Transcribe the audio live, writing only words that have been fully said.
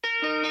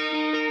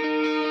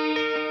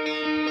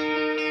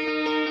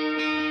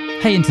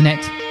Hey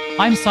Internet,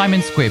 I'm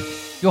Simon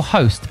Squibb, your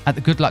host at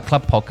the Good Luck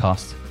Club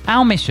podcast.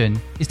 Our mission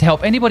is to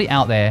help anybody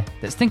out there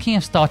that's thinking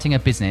of starting a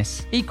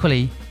business.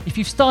 Equally, if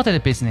you've started a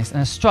business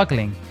and are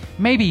struggling,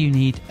 maybe you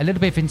need a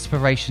little bit of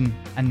inspiration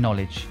and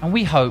knowledge. And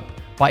we hope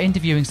by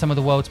interviewing some of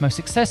the world's most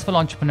successful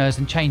entrepreneurs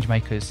and change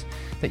makers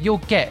that you'll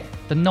get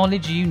the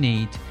knowledge you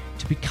need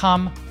to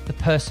become the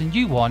person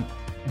you want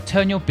and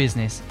turn your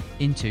business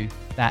into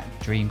that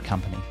dream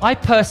company. I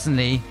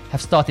personally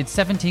have started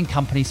 17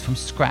 companies from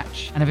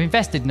scratch and have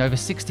invested in over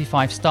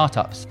 65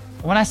 startups.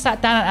 When I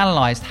sat down and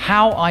analysed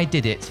how I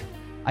did it,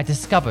 I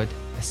discovered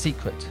a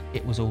secret.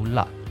 It was all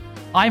luck.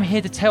 I'm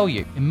here to tell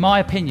you, in my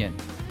opinion,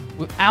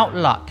 without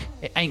luck,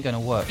 it ain't gonna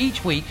work.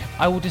 Each week,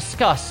 I will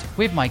discuss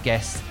with my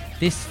guests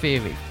this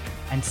theory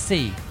and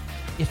see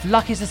if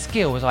luck is a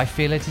skill as I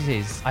feel it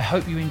is. I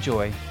hope you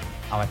enjoy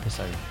our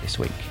episode this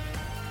week.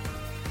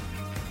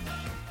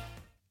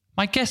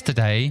 My guest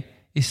today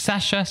is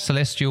Saasha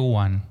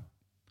Celestial-One.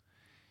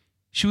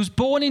 She was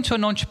born into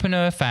an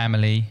entrepreneur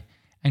family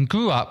and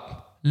grew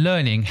up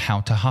learning how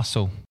to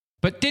hustle,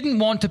 but didn't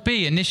want to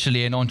be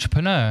initially an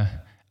entrepreneur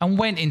and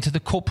went into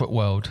the corporate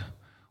world,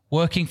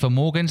 working for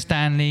Morgan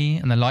Stanley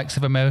and the likes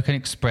of American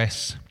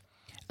Express.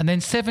 And then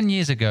 7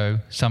 years ago,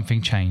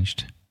 something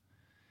changed.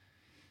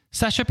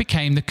 Saasha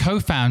became the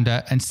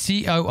co-founder and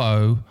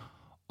COO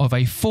of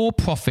a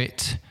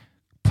for-profit,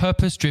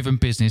 purpose-driven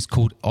business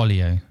called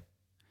OLIO,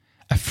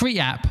 a free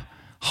app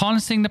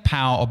harnessing the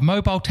power of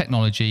mobile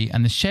technology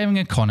and the sharing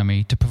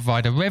economy to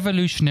provide a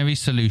revolutionary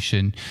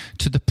solution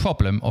to the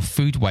problem of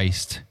food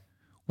waste,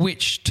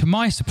 which, to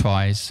my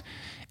surprise,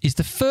 is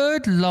the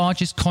third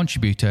largest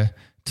contributor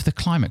to the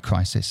climate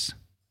crisis.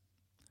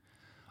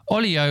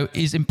 OLIO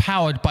is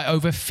empowered by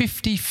over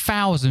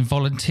 50,000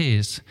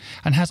 volunteers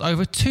and has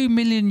over 2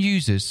 million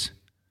users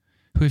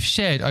who have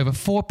shared over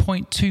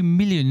 4.2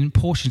 million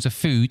portions of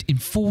food in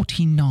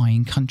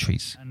 49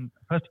 countries. And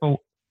first of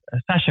all,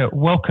 Saasha,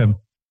 welcome.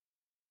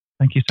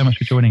 Thank you so much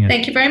for joining us.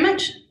 Thank you very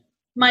much.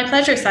 My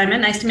pleasure,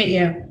 Simon. Nice to meet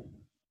you.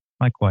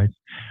 Likewise.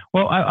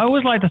 Well, I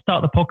always like to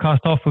start the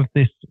podcast off with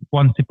this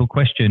one simple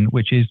question,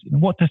 which is,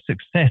 what does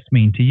success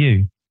mean to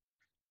you?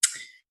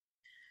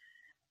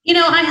 You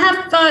know, I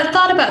have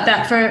thought about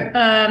that for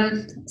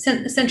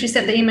since you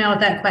sent the email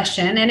with that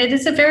question, and it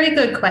is a very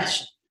good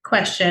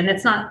question.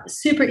 It's not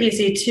super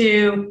easy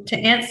to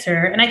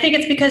answer, and I think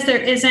it's because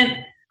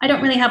I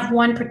don't really have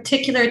one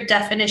particular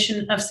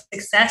definition of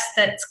success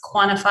that's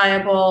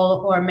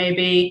quantifiable or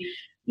maybe,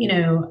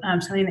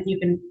 something that you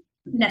can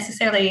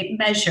necessarily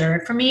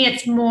measure. For me,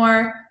 it's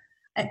more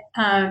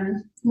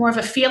of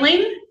a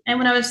feeling. And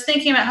when I was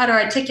thinking about how to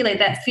articulate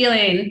that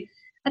feeling,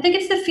 I think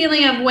it's the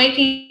feeling of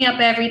waking up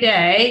every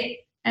day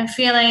and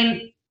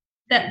feeling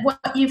that what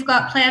you've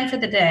got planned for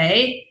the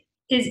day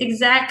is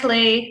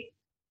exactly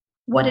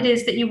what it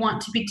is that you want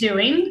to be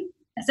doing,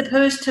 as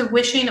opposed to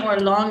wishing or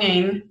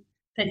longing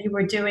that you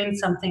were doing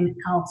something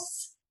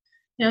else.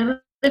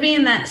 Living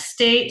in that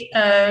state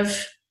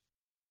of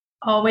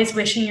always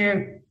wishing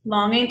you're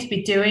longing to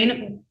be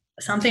doing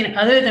something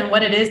other than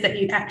what it is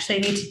that you actually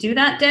need to do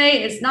that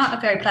day is not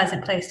a very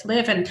pleasant place to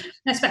live. And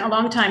I spent a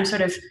long time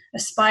sort of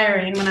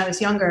aspiring when I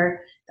was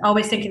younger,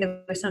 always thinking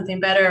there was something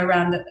better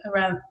around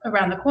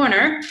the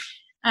corner.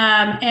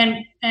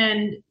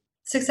 And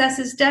success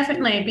is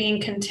definitely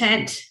being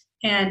content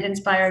and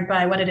inspired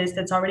by what it is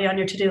that's already on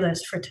your to-do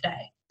list for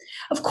today.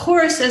 Of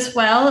course, as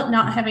well,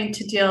 not having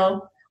to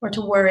deal or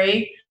to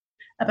worry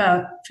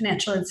about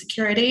financial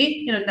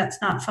insecurity.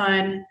 That's not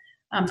fun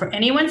for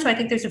anyone. So I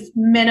think there's a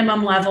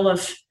minimum level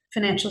of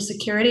financial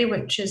security,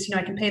 which is,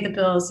 I can pay the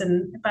bills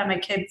and buy my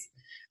kids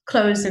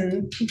clothes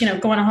and,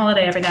 go on a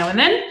holiday every now and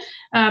then,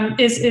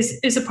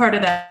 is a part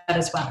of that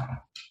as well.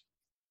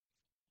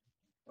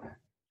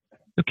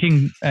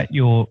 Looking at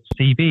your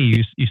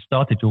CV, you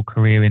started your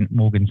career in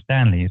Morgan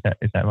Stanley. Is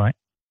that right?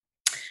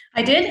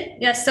 I did.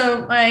 Yes.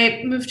 So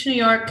I moved to New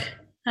York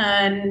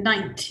in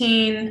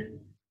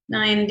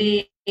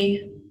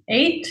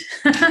 1998.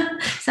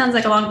 Sounds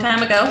like a long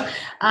time ago.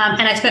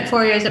 And I spent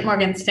 4 years at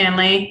Morgan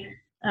Stanley.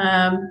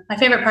 My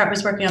favorite part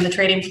was working on the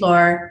trading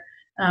floor,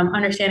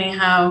 understanding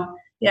how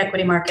the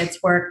equity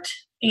markets worked.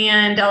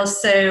 And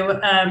also,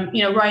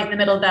 right in the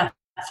middle of that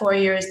 4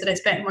 years that I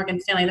spent at Morgan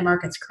Stanley, the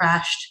markets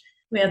crashed.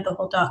 We had the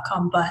whole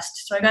 .com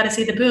bust. So I got to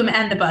see the boom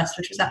and the bust,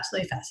 which was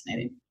absolutely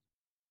fascinating.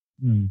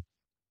 Mm.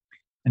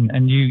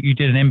 And you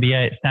did an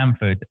MBA at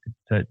Stanford.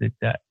 So did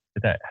that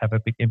have a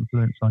big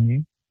influence on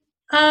you?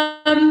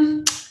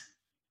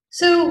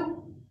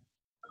 So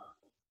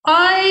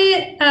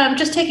I,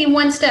 just taking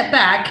one step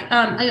back,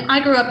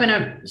 I grew up in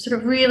a sort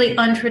of really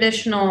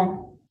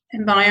untraditional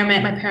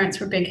environment. My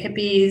parents were big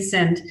hippies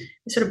and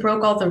they sort of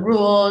broke all the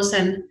rules,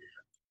 and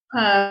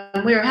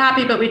we were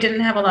happy, but we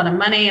didn't have a lot of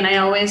money. And I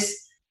always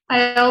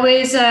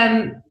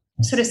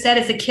sort of said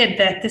as a kid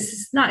that this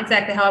is not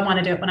exactly how I want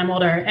to do it when I'm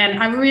older.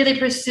 And I really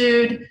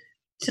pursued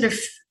sort of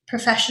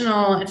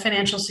professional and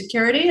financial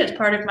security as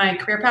part of my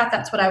career path.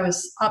 That's what I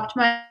was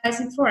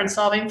optimizing for and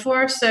solving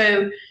for.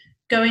 So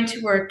going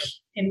to work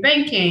in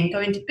banking,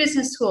 going to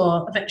business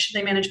school,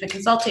 eventually management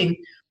consulting.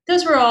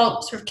 Those were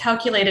all sort of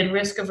calculated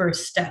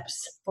risk-averse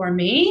steps for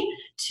me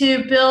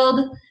to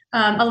build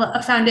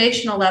a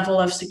foundational level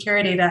of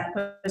security that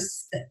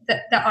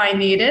I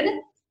needed.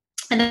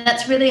 And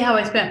that's really how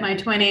I spent my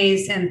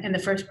 20s and the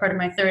first part of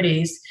my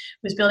 30s,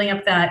 was building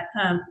up that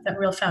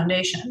real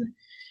foundation.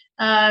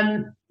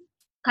 I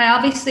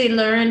obviously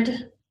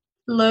learned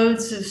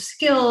loads of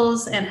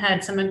skills and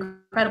had some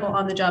incredible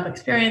on-the-job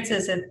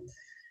experiences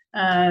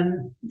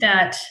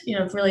that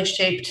really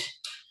shaped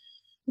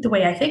the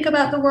way I think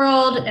about the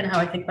world and how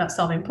I think about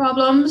solving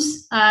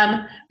problems.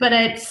 But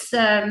I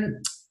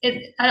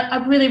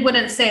really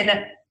wouldn't say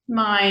that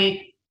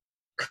my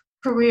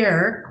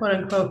career, quote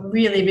unquote,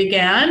 really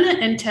began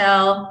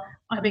until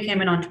I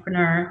became an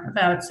entrepreneur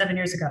about 7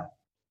 years ago.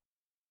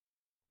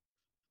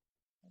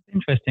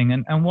 Interesting.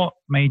 And what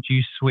made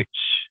you switch,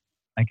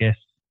 I guess,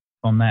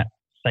 from that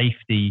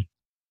safety,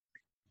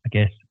 I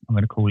guess I'm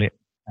going to call it,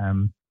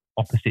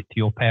 opposite to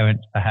your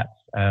parents, perhaps,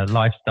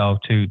 lifestyle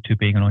to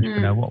being an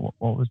entrepreneur?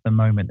 What was the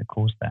moment that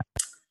caused that?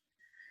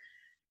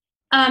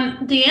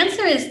 The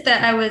answer is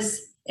that I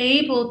was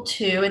able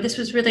to, and this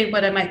was really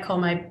what I might call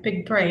my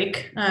big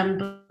break,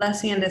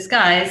 blessing in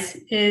disguise,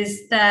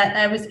 is that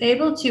I was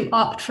able to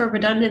opt for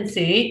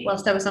redundancy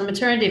whilst I was on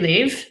maternity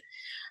leave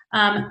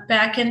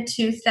back in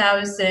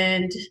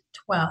 13,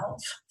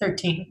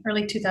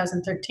 early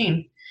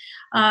 2013.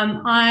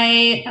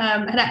 I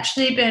had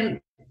actually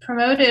been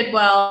promoted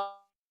while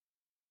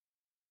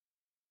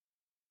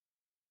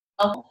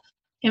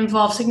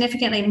involved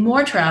significantly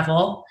more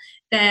travel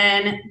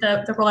than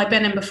the role I'd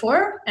been in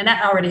before, and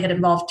that already had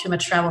involved too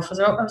much travel.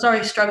 So I was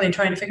already struggling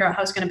trying to figure out how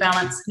I was going to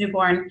balance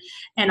newborn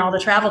and all the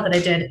travel that I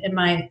did in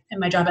my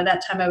job. At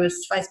that time, I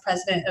was vice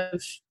president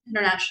of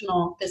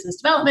international business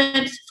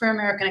development for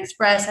American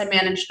Express. I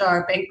managed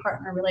our bank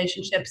partner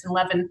relationships in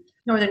 11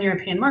 Northern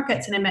European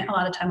markets, and I meant a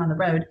lot of time on the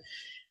road.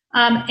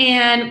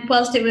 And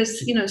whilst it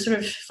was, sort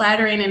of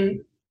flattering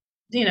and,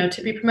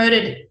 to be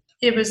promoted,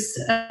 it was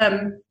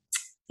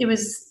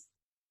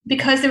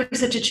because there was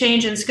such a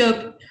change in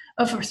scope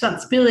of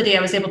responsibility,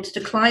 I was able to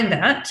decline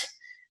that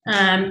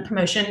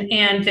promotion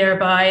and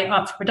thereby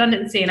opt for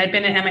redundancy. And I'd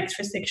been at Amex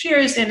for 6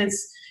 years, and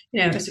it's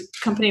a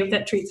company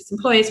that treats its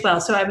employees well.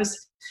 So I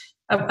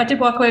did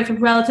walk away with a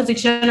relatively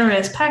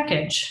generous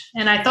package.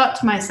 And I thought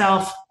to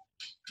myself,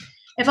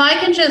 if I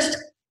can just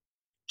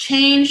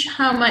change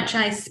how much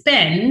I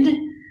spend,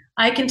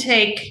 I can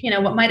take,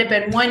 what might have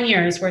been 1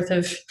 year's worth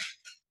of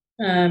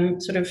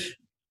sort of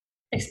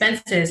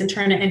expenses and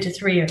turn it into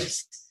 3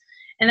 years.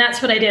 And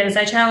that's what I did, is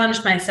I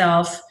challenged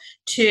myself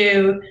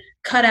to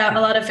cut out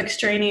a lot of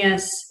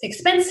extraneous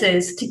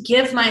expenses to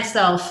give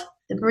myself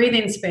the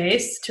breathing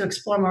space to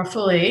explore more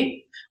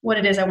fully what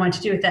it is I want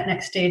to do at that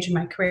next stage in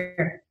my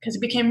career. Because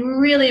it became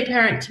really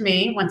apparent to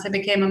me once I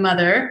became a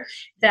mother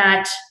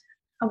that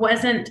I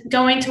wasn't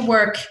going to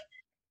work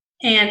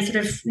and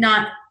sort of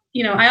not,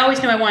 I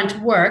always knew I wanted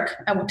to work.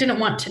 I didn't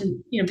want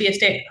to, be a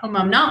stay-at-home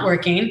mom not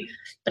working,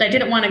 but I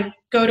didn't want to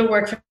go to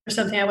work for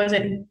something I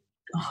wasn't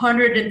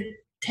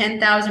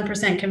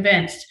 110,000%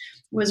 convinced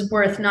was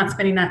worth not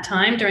spending that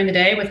time during the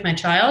day with my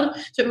child.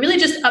 So it really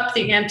just upped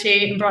the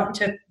ante and brought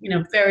into,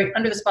 very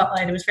under the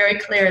spotlight. It was very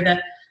clear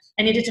that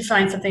I needed to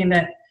find something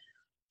that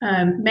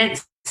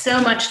meant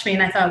so much to me,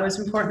 and I thought was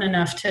important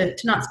enough to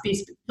not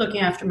be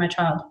looking after my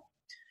child.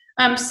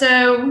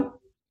 So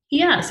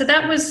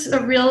that was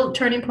a real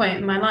turning point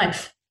in my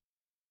life.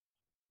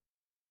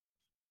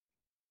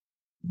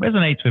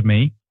 Resonates with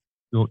me,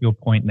 your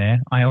point there.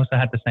 I also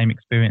had the same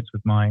experience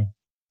with my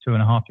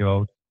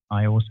 2.5-year-old.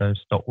 I also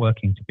stopped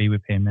working to be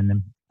with him, and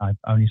then I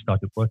only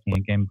started working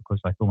again because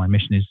I thought my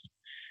mission is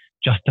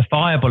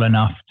justifiable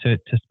enough to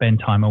spend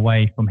time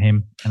away from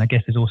him. And I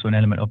guess there's also an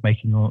element of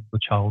making your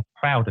child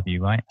proud of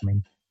you, right? I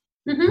mean,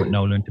 you want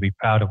Nolan to be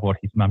proud of what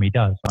his mummy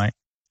does, right?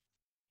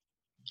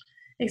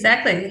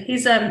 Exactly.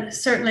 He's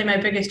certainly my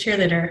biggest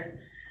cheerleader.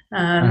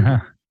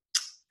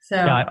 So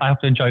yeah, I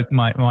often joke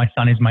my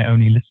son is my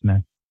only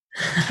listener.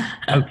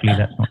 Hopefully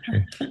that's not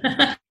true.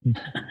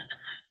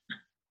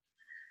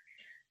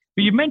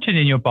 But you mentioned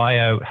in your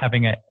bio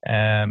having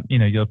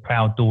you're a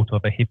proud daughter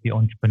of a hippie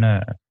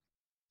entrepreneur.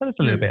 Tell us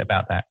a little bit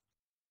about that.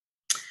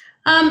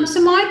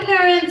 So my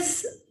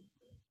parents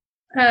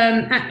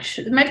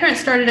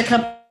started a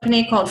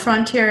company called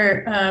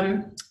Frontier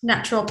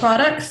Natural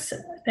Products.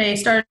 They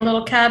started a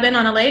little cabin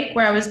on a lake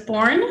where I was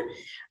born.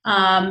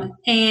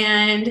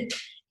 And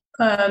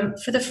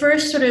for the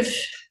first sort of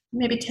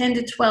maybe 10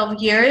 to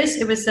 12 years,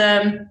 it was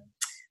a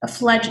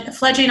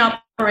fledgling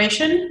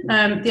operation.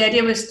 The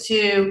idea was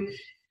to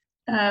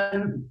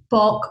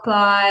bulk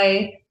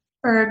buy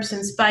herbs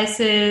and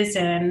spices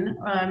and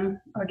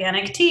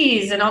organic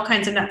teas and all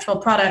kinds of natural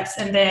products,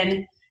 and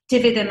then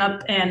divvy them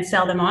up and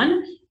sell them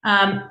on.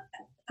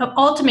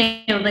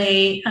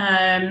 Ultimately,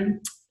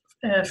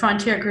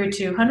 Frontier grew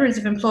to hundreds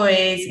of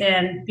employees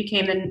and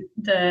became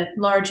the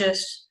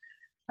largest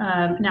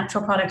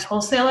natural products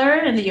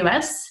wholesaler in the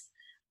U.S.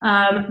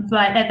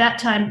 But at that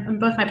time,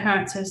 both my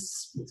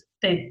parents,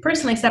 they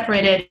personally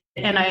separated,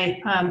 And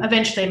I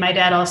eventually, my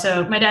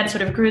dad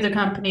sort of grew the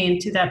company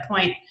to that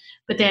point,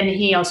 but then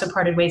he also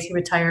parted ways. He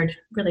retired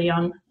really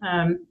young,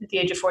 at the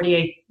age of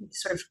 48,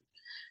 sort of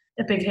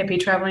a big hippie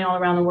traveling all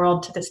around the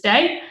world to this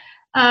day.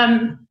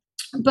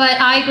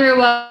 But I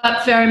grew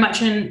up very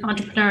much in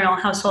entrepreneurial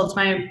households.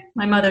 My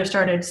mother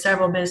started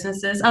several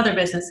businesses, other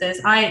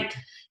businesses. I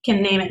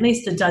can name at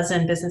least a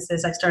dozen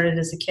businesses I started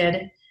as a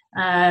kid.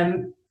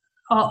 I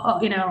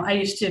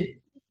used to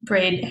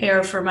braid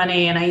hair for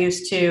money, and I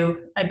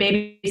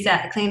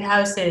babysat, cleaned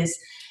houses.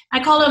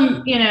 I called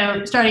them,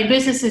 starting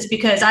businesses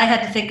because I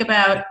had to think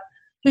about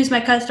who's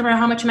my customer,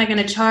 how much am I going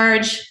to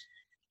charge,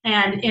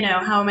 and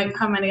how am I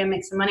going to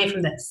make some money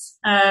from this.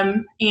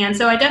 And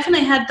so I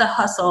definitely had the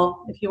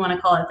hustle, if you want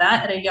to call it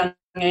that, at a young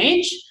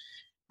age.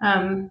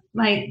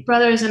 My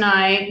brothers and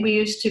I, we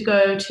used to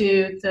go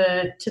to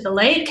the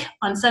lake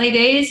on sunny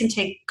days and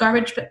take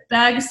garbage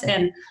bags,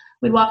 and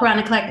we'd walk around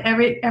and collect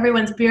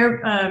everyone's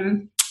beer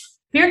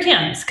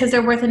cans because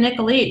they're worth a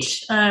nickel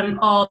each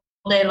all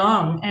day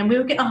long. And we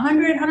would get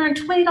 $100,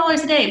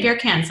 $120 a day in beer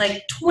cans,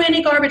 like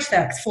 20 garbage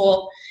bags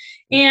full.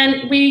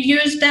 And we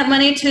used that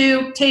money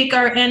to take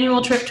our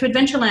annual trip to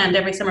Adventureland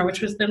every summer,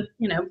 which was the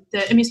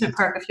amusement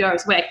park a few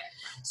hours away.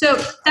 So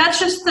that's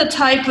just the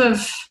type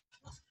of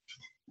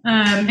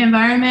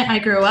environment I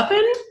grew up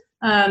in.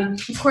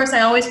 Of course,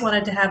 I always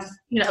wanted to have,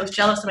 I was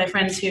jealous of my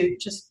friends who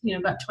just,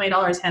 got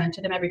 $20 handed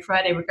to them every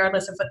Friday,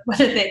 regardless of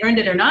whether they earned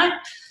it or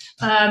not.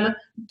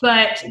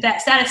 But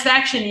that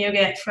satisfaction you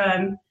get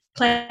from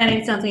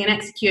planning something and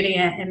executing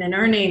it and then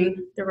earning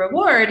the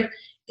reward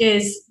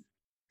is,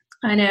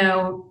 I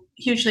know,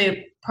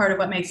 hugely part of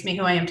what makes me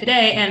who I am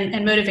today and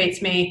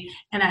motivates me.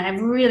 And I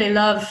really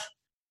love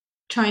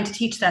trying to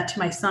teach that to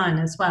my son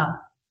as well.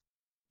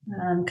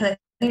 Because I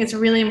think it's a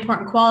really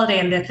important quality,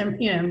 and that,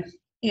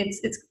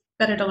 it's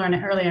better to learn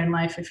it earlier in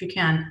life if you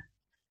can.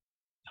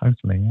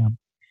 Totally, yeah.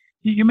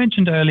 You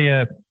mentioned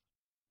earlier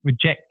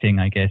rejecting,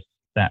 I guess,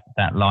 that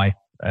life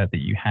that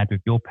you had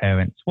with your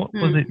parents. What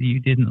was it that you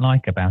didn't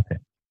like about it?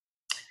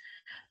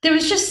 There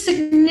was just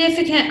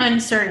significant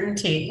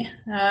uncertainty.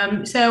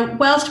 So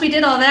whilst we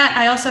did all that,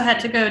 I also had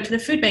to go to the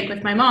food bank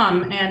with my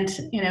mom and,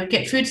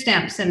 get food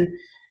stamps and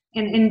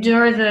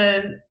endure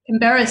the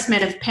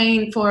embarrassment of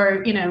paying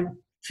for,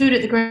 food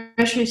at the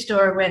grocery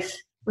store with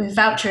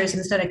vouchers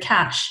instead of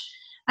cash.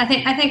 I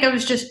think I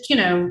was just,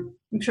 I'm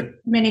sure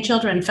many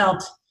children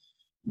felt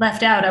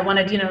left out. I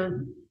wanted,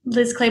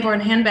 Liz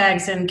Claiborne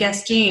handbags and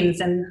Guess jeans,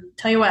 and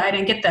tell you what, I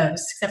didn't get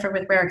those except for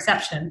with rare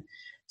exception.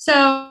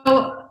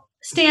 So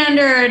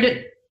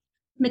standard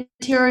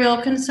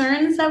material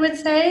concerns, I would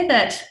say,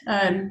 that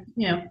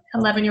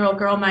 11-year-old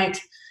girl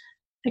might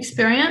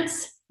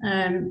experience,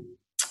 and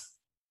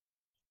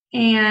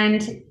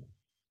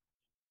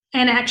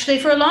actually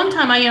for a long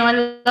time, I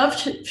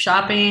loved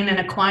shopping and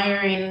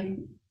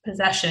acquiring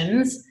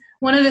possessions.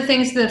 One of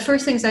the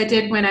first things I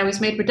did when I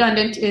was made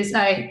redundant is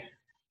I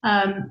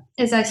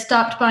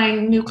stopped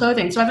buying new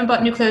clothing. So I haven't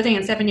bought new clothing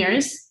in 7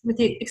 years, with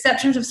the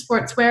exceptions of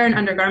sportswear and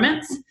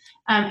undergarments.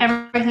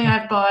 Everything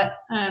I've bought,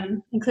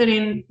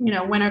 including,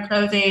 winter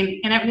clothing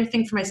and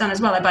everything for my son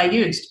as well, I buy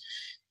used.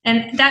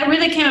 And that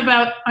really came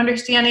about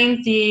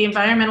understanding the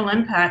environmental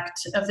impact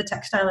of the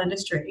textile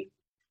industry,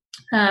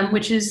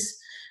 which is,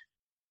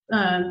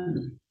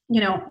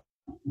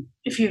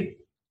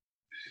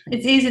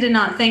 it's easy to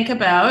not think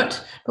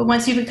about, but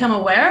once you become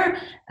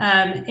aware,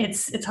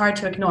 it's hard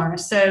to ignore.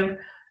 So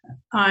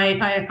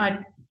I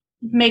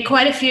made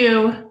quite a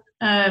few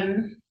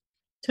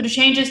sort of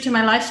changes to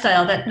my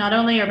lifestyle that not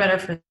only are better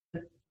for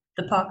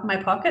my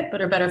pocket,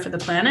 but are better for the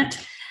planet,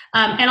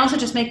 and also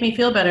just make me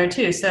feel better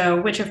too. So,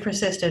 which have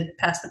persisted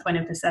past the point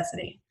of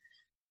necessity.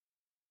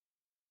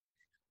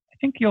 I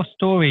think your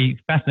story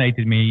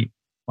fascinated me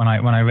when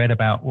I read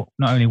about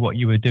not only what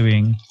you were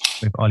doing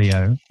with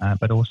OLIO,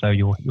 but also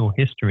your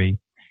history.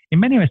 In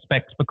many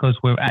respects, because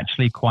we're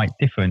actually quite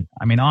different.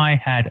 I mean, I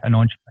had an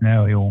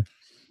entrepreneurial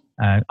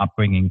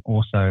upbringing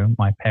also.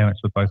 My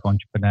parents were both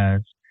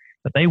entrepreneurs,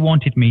 but they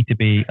wanted me to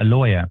be a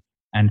lawyer.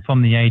 And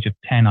from the age of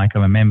 10, I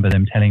can remember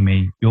them telling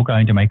me, "You're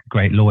going to make a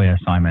great lawyer,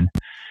 Simon,"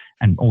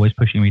 and always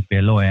pushing me to be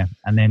a lawyer.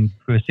 And then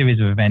through a series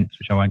of events,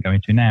 which I won't go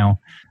into now,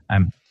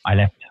 I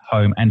left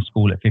home and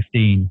school at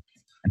 15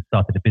 and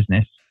started a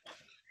business,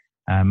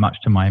 much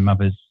to my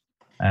mother's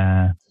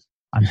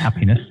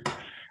unhappiness.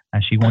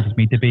 And she wanted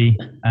me to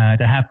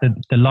have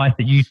the life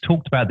that you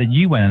talked about, that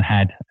you went and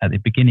had at the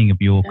beginning of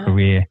your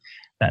career,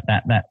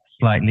 that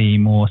slightly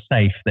more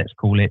safe, let's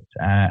call it,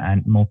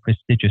 and more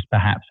prestigious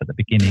perhaps at the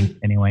beginning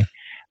anyway,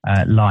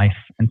 life.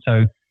 And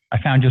so I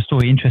found your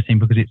story interesting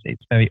because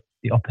it's very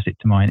the opposite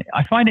to mine.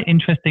 I find it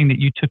interesting that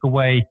you took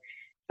away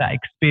that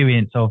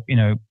experience of,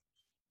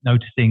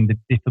 noticing the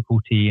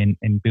difficulty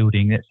in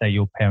building, let's say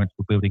your parents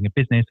were building a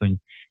business and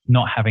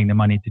not having the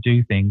money to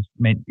do things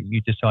meant that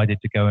you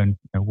decided to go and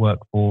work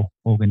for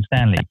Morgan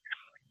Stanley.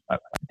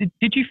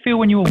 Did you feel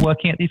when you were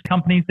working at these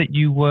companies that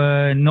you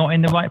were not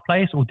in the right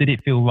place, or did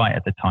it feel right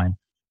at the time?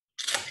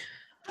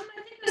 I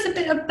think it was a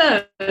bit of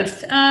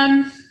both.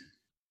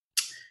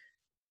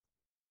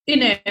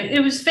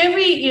 it was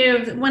very,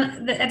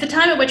 at the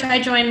time at which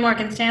I joined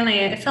Morgan Stanley,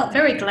 it felt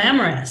very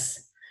glamorous.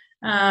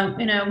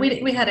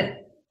 We had a,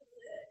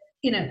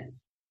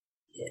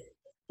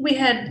 we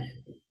had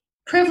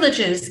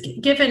privileges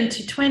given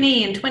to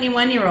 20 and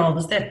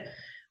 21-year-olds that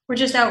were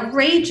just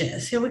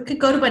outrageous. We could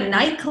go to a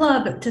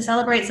nightclub to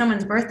celebrate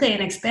someone's birthday,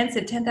 an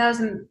expensive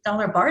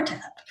 $10,000 bar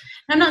tab.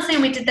 I'm not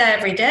saying we did that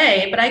every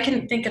day, but I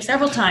can think of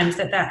several times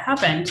that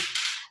happened.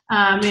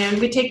 And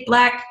we take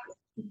black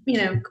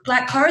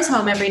cars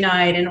home every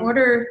night and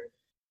order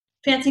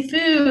fancy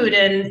food,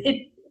 and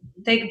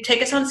they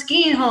take us on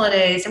skiing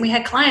holidays, and we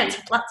had clients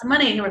with lots of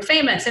money who were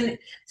famous, and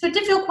so it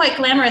did feel quite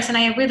glamorous. And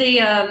I really,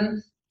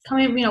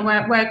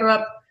 where I grew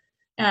up,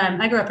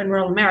 I grew up in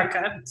rural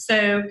America,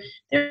 so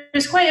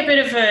there's quite a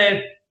bit of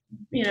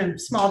a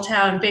small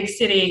town, big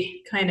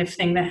city kind of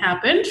thing that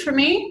happened for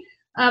me.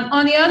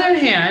 On the other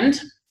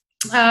hand,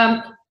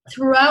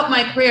 throughout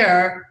my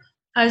career,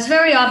 it was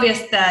very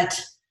obvious that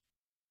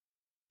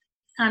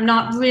I'm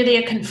not really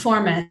a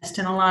conformist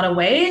in a lot of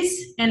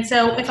ways. And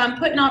so if I'm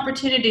put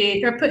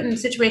in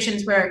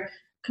situations where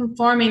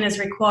conforming is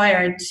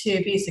required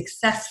to be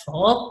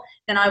successful,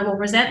 then I will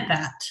resent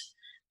that.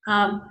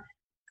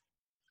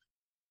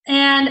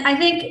 And I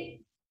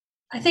think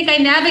I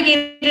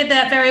navigated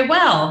that very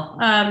well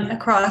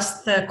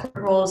across the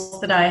corporate roles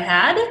that I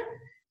had,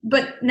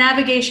 but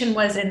navigation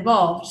was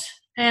involved.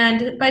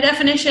 And by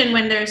definition,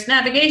 when there's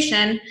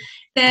navigation,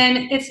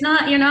 then there's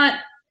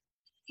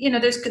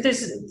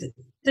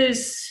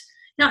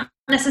not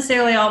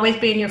necessarily always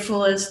being your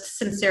fullest,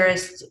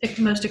 sincerest,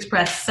 most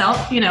expressed self,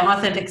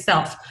 authentic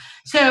self.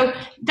 So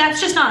that's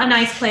just not a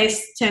nice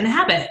place to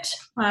inhabit.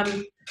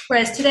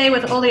 Whereas today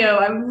with OLIO,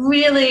 I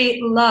really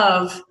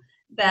love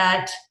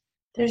that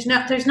there's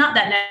not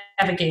that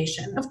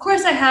navigation. Of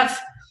course, I have,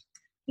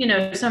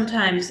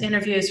 sometimes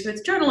interviews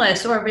with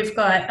journalists, or we've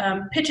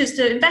got pitches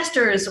to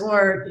investors,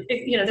 or,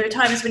 there are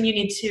times when you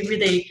need to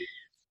really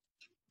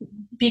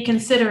be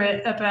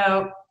considerate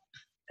about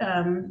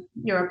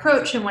your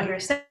approach and what you're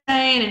saying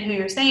and who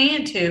you're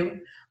saying it to.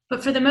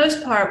 But for the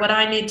most part, what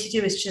I need to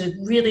do is to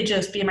really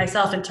just be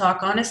myself and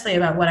talk honestly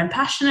about what I'm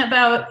passionate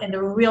about and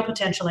the real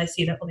potential I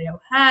see that OLIO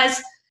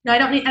has. No,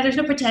 there's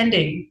no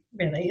pretending,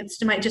 really. It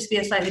might just be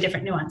a slightly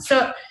different nuance.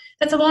 So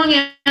that's a long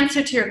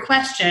answer to your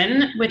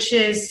question, which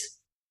is,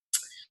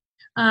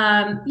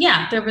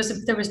 there was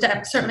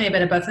certainly a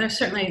bit of both. There's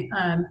certainly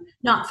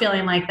not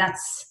feeling like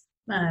that's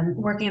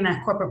working in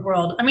that corporate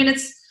world. I mean,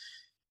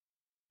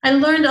 I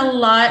learned a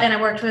lot, and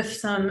I worked with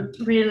some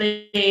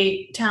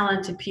really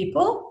talented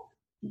people,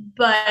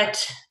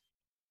 but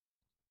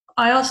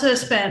I also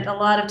spent a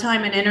lot of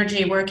time and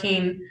energy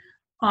working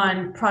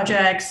on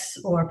projects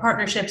or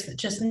partnerships that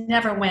just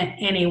never went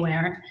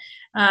anywhere.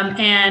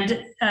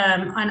 And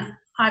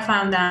I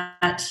found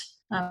that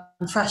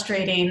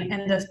frustrating,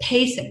 and the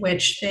pace at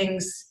which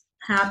things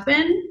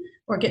happen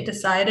or get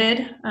decided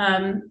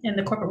in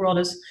the corporate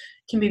world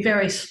can be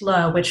very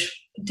slow, which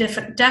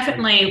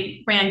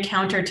definitely ran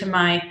counter to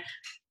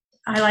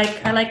I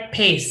like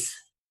pace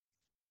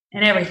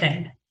and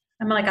everything.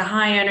 I'm like a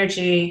high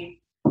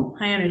energy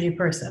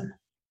person.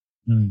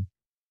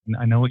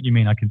 I know what you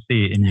mean. I can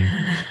see it in you.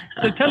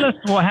 So tell us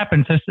what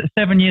happened. So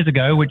 7 years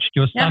ago, which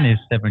your son is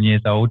 7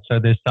 years old. So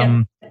there's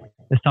some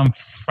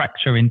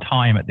fracture in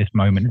time at this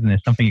moment, isn't there?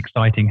 Something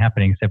exciting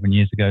happening 7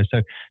 years ago.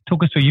 So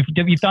talk us through.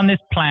 You've done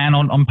this plan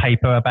on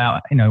paper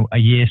about a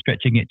year,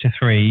 stretching it to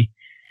 3,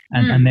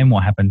 and then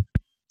what happened?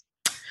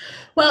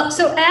 Well,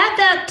 so at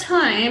that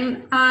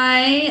time,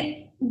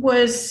 I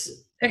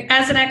was,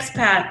 as an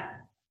expat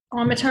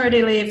on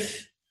maternity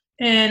leave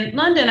in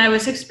London, I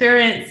was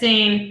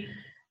experiencing,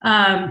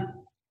 I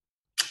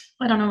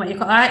don't know what you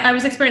call it. I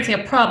was experiencing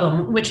a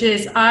problem, which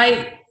is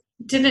I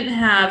didn't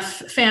have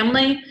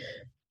family.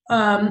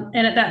 And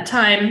at that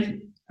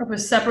time, I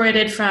was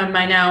separated from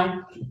my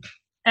now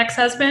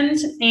ex-husband,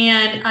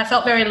 and I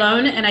felt very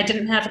alone, and I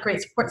didn't have a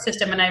great support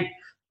system. And I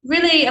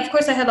really, of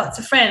course, I had lots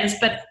of friends,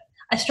 but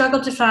I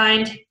struggled to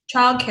find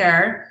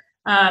childcare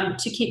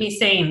to keep me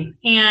sane.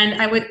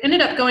 And I ended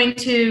up going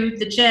to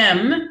the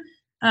gym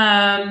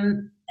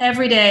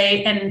every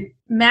day and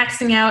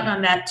maxing out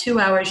on that 2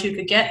 hours you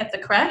could get at the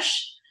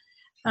creche.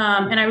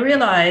 And I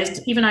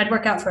realized, even I'd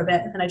work out for a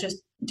bit and then I'd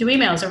just do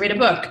emails or read a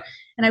book.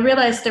 And I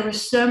realized there were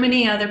so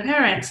many other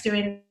parents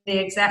doing the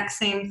exact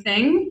same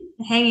thing,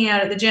 hanging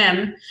out at the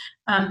gym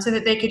so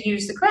that they could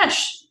use the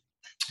creche.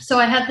 So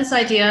I had this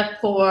idea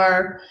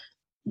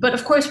but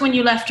of course, when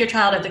you left your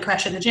child at the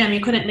creche at the gym,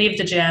 you couldn't leave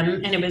the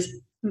gym. And it was,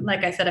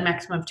 like I said, a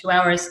maximum of 2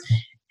 hours,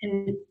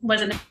 and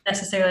wasn't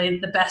necessarily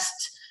the best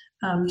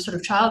sort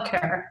of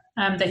childcare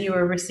that you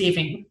were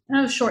receiving.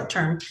 It was short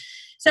term.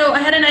 So I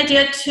had an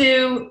idea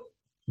to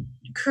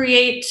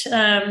create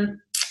a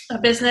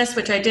business,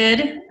 which I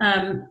did,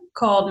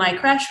 called My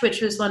Creche,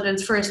 which was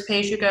London's first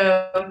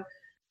pay-as-you-go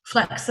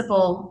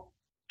flexible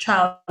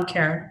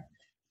childcare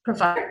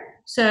provider.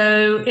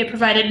 So it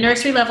provided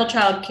nursery-level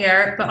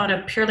childcare, but on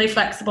a purely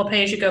flexible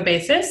pay-as-you-go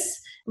basis,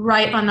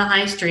 right on the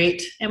high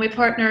street. And we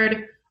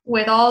partnered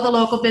with all the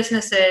local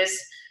businesses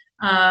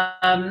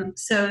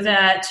so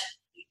that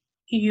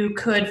you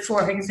could,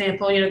 for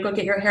example, go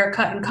get your hair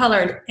cut and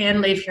colored and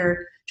leave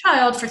your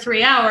child for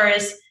 3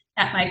 hours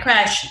at my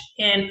creche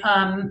in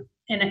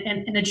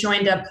a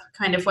joined up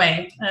kind of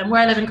way.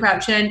 Where I live in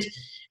Crouch End,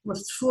 we're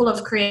full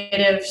of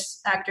creatives,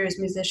 actors,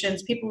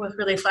 musicians, people with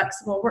really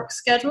flexible work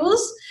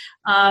schedules.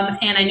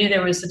 And I knew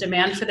there was a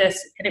demand for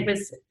this. And it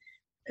was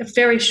a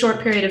very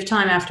short period of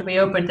time after we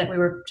opened that we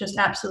were just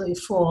absolutely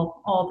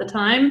full all the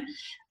time.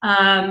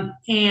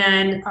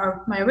 And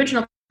my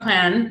original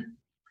plan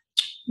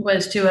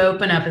was to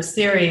open up a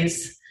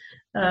series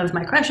of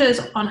my creches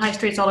on high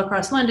streets all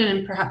across London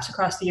and perhaps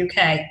across the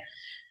UK.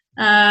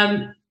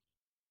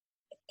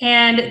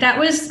 And that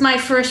was my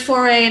first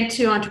foray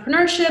into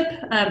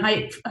entrepreneurship.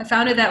 I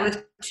founded that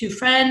with 2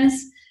 friends.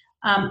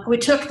 We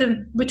took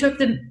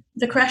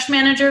the creche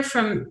manager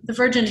from the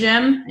Virgin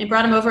Gym and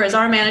brought him over as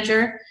our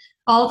manager.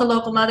 All of the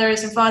local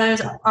mothers and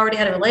fathers already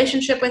had a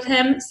relationship with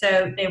him,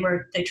 so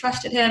they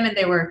trusted him, and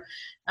they were,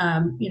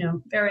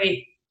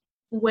 very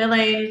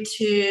willing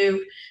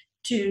to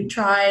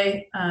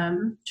try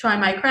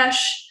my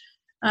creche.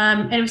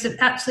 And it was an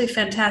absolutely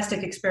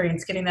fantastic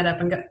experience getting that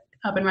up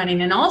and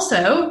running. And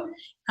also,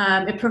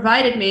 it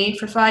provided me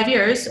for 5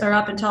 years, or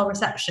up until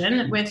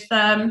reception, with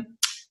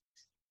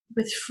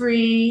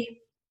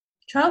free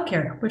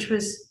childcare, which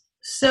was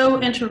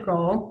so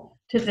integral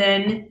to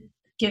then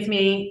give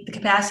me the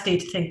capacity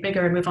to think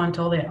bigger and move on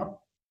to OLIO.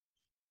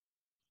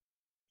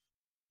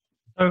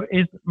 So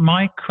is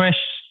my creche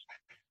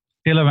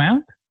still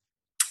around?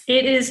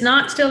 It is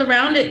not still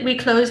around. We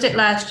closed it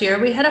last year.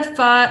 We had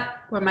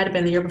or it might have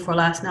been the year before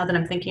last, now that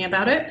I'm thinking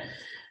about it.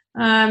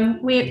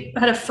 We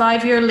had a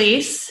 5-year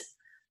lease,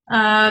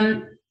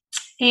 and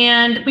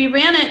we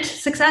ran it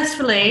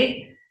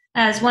successfully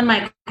as one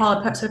might call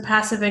it, sort of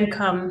passive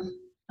income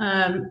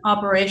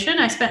operation.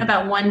 I spent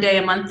about 1 day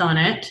a month on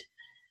it.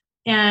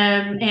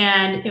 And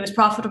it was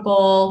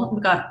profitable. We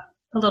got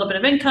a little bit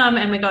of income,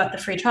 and we got the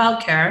free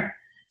childcare.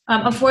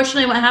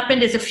 Unfortunately, what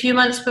happened is a few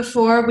months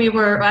before we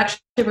were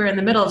in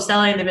the middle of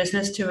selling the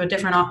business to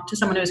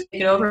someone who was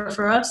taking it over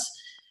for us.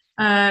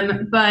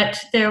 But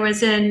there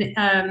was an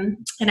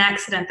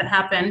accident that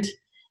happened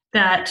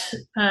that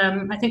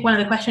I think one of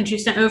the questions you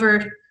sent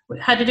over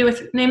had to do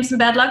with name some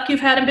bad luck you've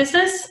had in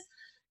business.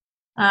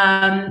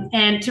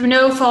 And to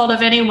no fault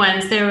of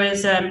anyone's, there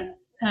was a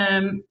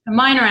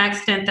minor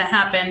accident that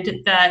happened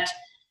that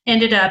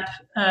ended up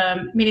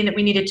meaning that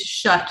we needed to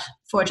shut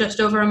for just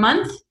over a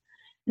month.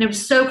 And it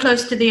was so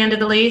close to the end of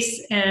the lease,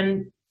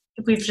 and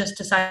we've just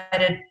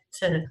decided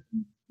to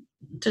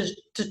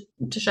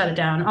shut it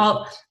down.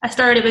 I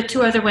started with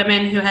 2 other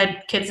women who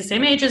had kids the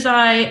same age as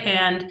I,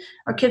 and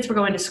our kids were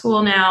going to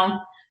school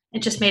now.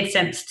 It just made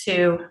sense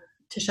to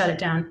shut it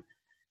down.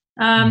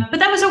 But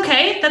that was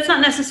okay. That's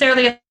not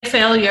necessarily a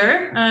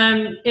failure.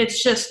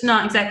 It's just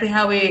not exactly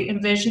how we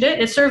envisioned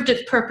it. It served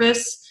its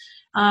purpose,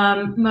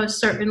 most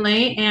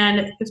certainly, and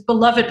it was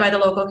beloved by the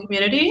local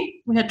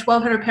community. We had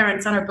 1,200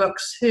 parents on our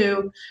books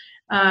who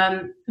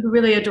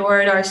really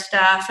adored our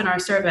staff and our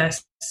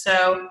service.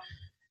 So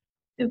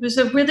it was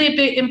a really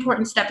big,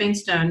 important stepping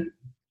stone.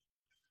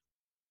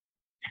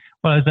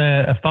 Well, as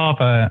a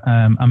father,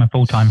 I'm a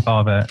full-time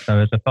father. So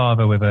as a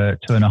father with a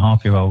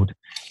 2.5-year-old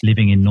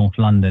living in North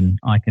London,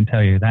 I can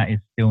tell you that is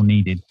still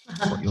needed,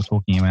 what you're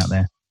talking about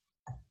there.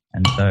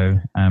 And so...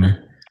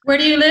 where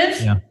do you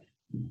live? Yeah.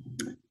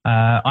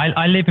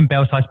 I live in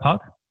Belsize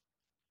Park.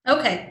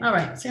 Okay. All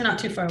right. So you're not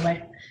too far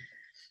away.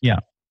 Yeah.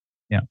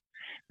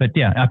 But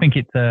yeah, I think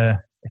it's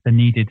a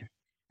needed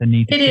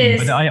thing.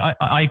 Is. But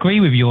I agree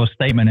with your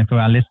statement, and for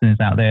our listeners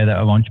out there that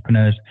are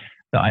entrepreneurs,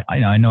 that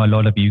I know a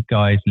lot of you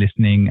guys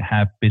listening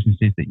have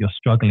businesses that you're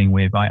struggling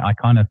with. I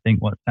kind of think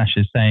what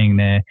Saasha's saying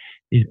there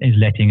is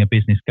letting a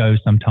business go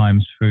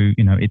sometimes through,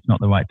 it's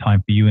not the right time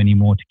for you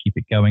anymore to keep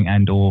it going,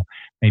 and or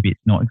maybe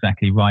it's not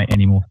exactly right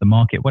anymore for the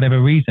market,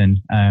 whatever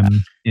reason.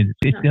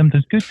 It's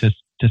sometimes good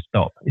to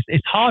stop.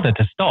 It's harder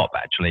to stop,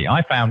 actually.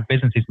 I found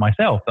businesses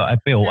myself that I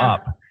built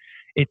up.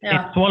 It's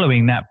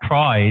swallowing that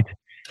pride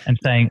and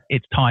saying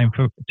it's time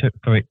for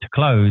it to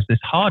close.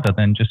 It's harder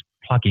than just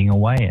plugging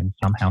away and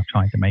somehow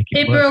trying to make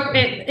it work.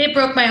 It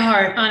broke my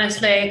heart,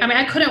 honestly. I mean,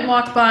 I couldn't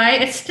walk by.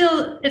 It's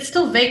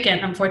still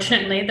vacant,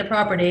 unfortunately, the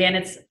property, and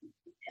it's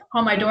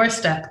on my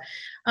doorstep.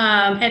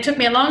 It took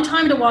me a long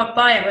time to walk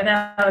by it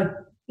without,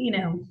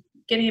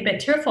 getting a bit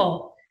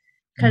tearful,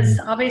 because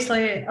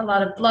obviously a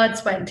lot of blood,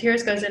 sweat, and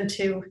tears goes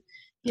into,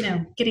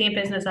 getting a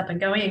business up and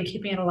going and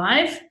keeping it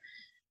alive.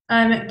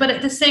 But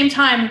at the same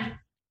time,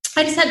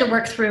 I just had to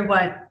work through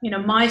what,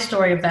 my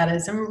story of that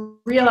is, and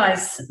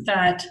realize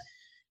that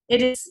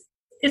it's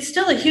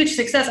still a huge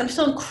success. I'm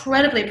still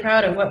incredibly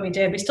proud of what we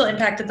did. We still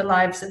impacted the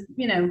lives of,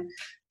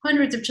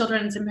 hundreds of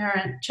children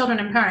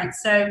and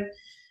parents. So,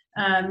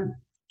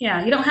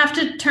 you don't have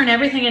to turn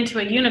everything into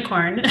a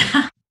unicorn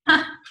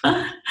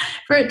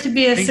for it to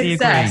be a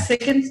success.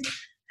 It can,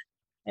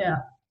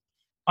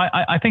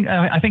 I think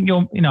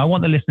you're, I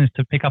want the listeners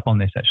to pick up on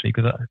this, actually,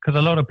 because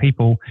a lot of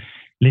people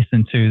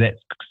listen to, let's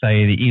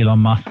say, the Elon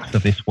Musks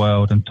of this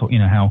world and talk,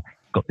 how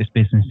got this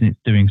business and it's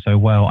doing so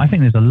well. I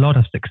think there's a lot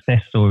of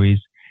success stories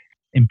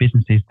in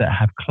businesses that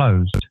have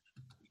closed.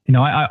 You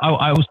know,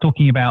 I was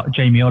talking about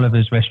Jamie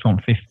Oliver's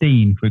Restaurant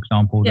 15, for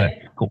example,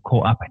 that got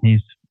caught up in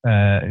his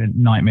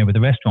nightmare with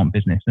the restaurant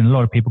business. And a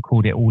lot of people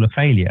called it all a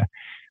failure.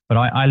 But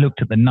I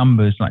looked at the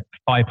numbers, like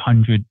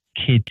 500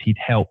 kids he'd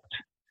helped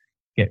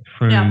get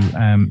through,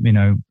 you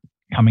know,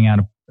 coming out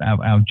of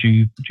our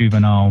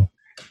juvenile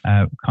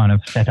kind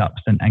of setups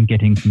and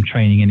getting some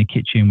training in the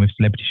kitchen with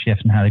celebrity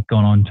chefs and how they've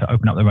gone on to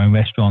open up their own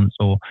restaurants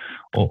or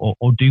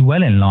do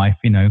well in life,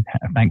 you know,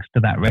 thanks to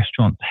that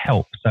restaurant's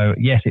help. So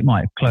yes, it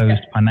might have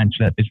closed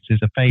financially, that business is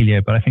a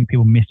failure, but I think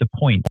people miss a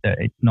point that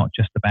it's not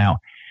just about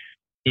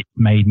it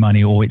made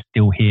money or it's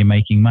still here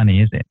making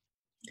money, is it?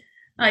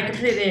 I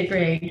completely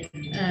agree.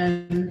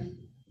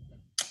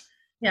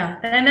 Yeah,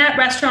 and that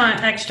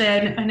restaurant, actually,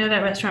 I know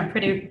that restaurant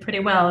pretty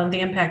well, and the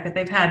impact that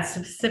they've had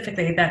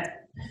specifically, that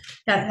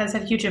has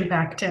had huge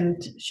impact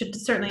and should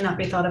certainly not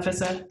be thought of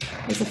as a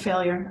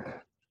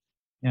failure.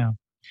 Yeah.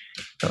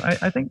 So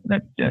I think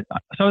that,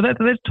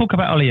 let's talk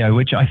about OLIO,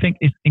 which I think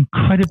is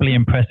incredibly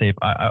impressive.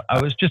 I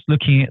was just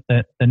looking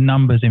at the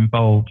numbers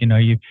involved. You know,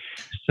 you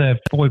served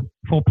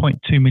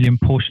 4.2 million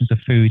portions of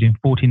food in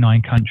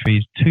 49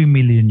 countries, 2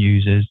 million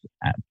users.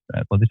 This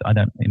is what the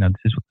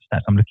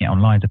stats I'm looking at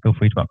online, so feel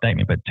free to update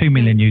me. But 2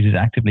 million users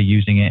actively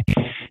using it.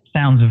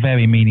 Sounds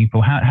very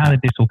meaningful. How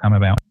did this all come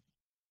about?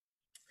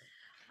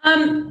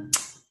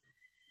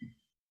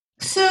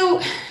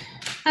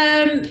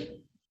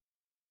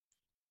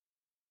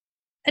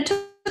 It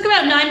took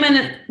about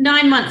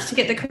 9 months to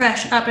get the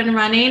crash up and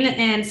running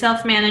and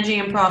self-managing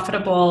and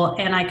profitable,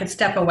 and I could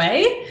step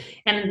away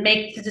and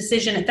make the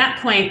decision at that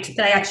point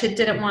that I actually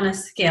didn't want to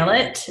scale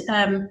it.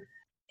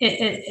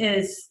 It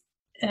is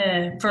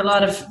for a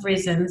lot of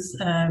reasons.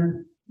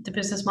 The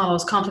business model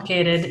is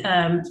complicated.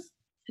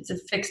 It's a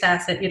fixed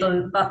asset.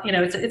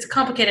 It's a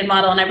complicated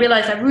model, and I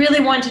realized I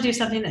really wanted to do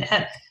something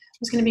that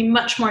was going to be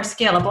much more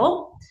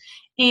scalable.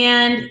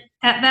 And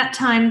at that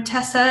time,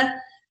 Tessa,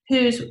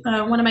 who's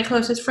one of my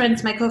closest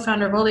friends, my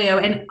co-founder of OLIO,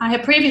 and I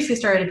had previously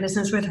started a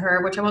business with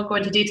her, which I won't go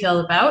into detail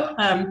about,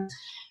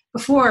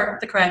 before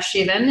the crash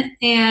even.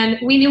 And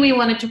we knew we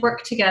wanted to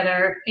work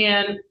together,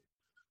 and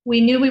we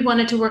knew we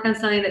wanted to work on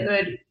something that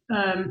would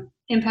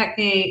impact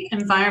the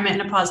environment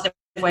in a positive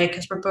way,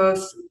 because we're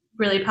both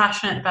really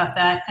passionate about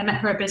that. I met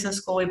her at business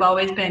school. We've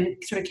always been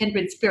sort of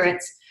kindred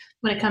spirits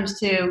when it comes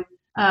to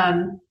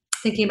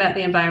thinking about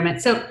the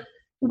environment. So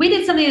we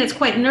did something that's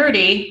quite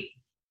nerdy.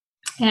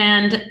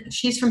 And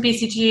she's from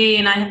BCG,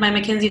 and I have my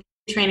McKinsey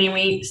training.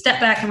 We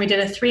stepped back and we did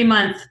a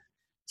 3-month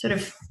sort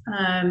of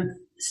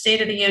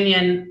State of the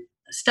Union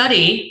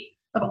study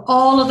of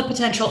all of the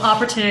potential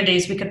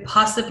opportunities we could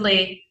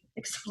possibly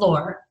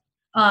explore.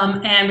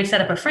 And we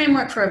set up a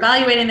framework for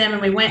evaluating them,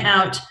 and we went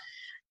out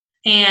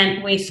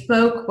and we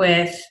spoke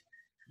with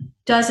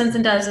dozens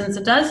and dozens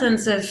and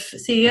dozens of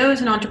CEOs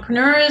and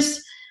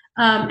entrepreneurs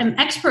and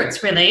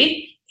experts,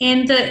 really,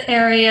 in the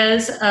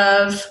areas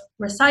of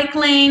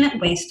recycling,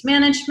 waste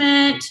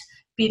management,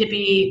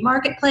 B2B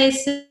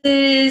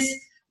marketplaces.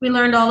 We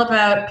learned all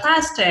about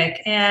plastic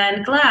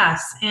and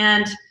glass.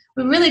 And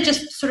we really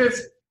just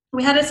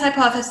we had this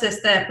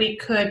hypothesis that we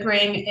could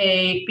bring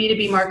a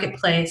B2B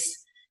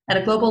marketplace at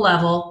a global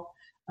level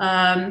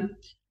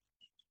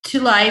to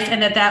life,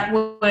 and that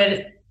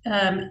would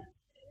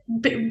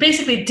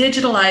basically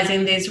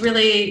digitalizing these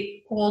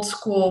really old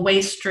school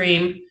waste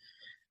streams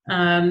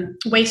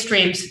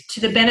to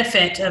the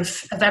benefit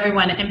of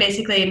everyone, and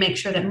basically make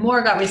sure that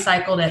more got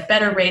recycled at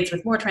better rates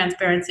with more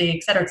transparency,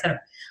 et cetera, et cetera.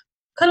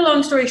 Cut a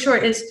long story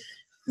short is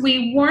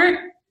we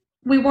weren't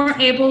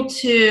able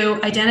to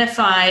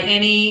identify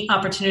any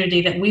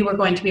opportunity that we were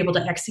going to be able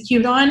to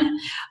execute on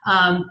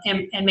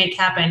and make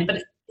happen.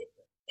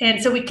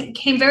 And so we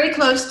came very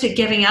close to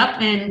giving up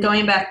and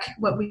going back,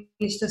 what we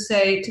used to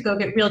say, to go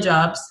get real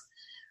jobs.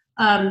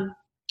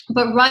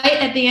 But right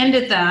at the end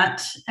of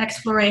that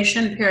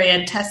exploration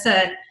period,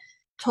 Tessa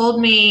told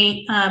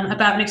me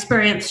about an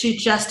experience she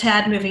just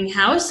had moving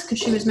house, because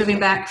she was moving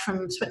back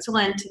from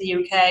Switzerland to the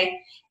UK.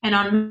 And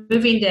on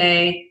moving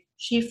day,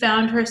 she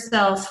found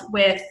herself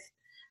with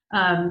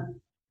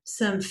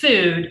some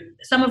food,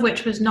 some of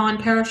which was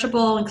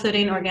non-perishable,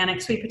 including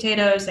organic sweet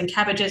potatoes and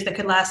cabbages that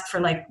could last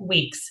for like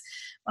weeks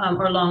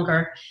or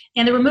longer.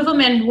 And the removal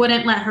men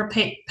wouldn't let her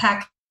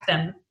pack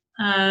them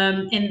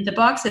in the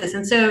boxes.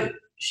 And so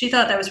she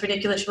thought that was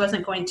ridiculous. She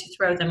wasn't going to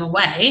throw them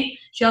away.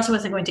 She also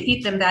wasn't going to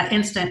eat them that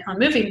instant on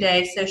moving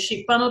day. So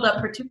she bundled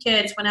up her 2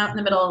 kids, went out in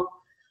the middle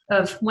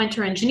of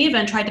winter in Geneva,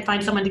 and tried to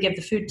find someone to give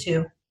the food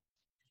to.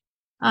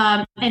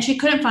 And she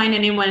couldn't find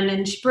anyone,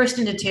 and she burst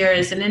into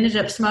tears and ended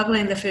up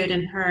smuggling the food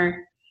in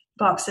her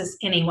boxes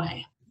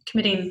anyway,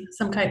 committing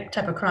some type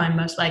of crime,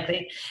 most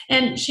likely.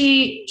 And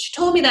she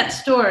told me that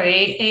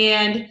story,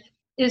 and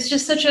it's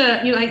just such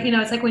a,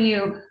 it's like when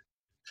you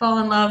fall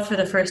in love for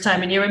the first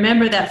time and you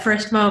remember that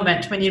first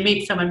moment when you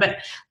meet someone. But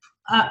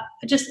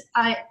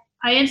I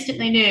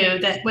instantly knew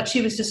that what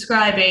she was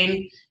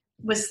describing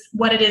was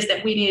what it is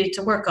that we needed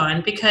to work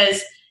on,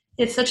 because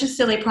it's such a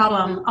silly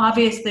problem.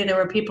 Obviously, there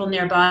were people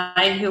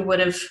nearby who would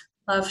have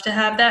loved to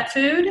have that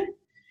food,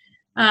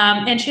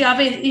 And she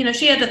obviously,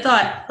 she had the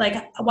thought,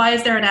 like, why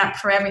is there an app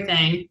for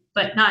everything,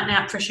 but not an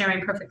app for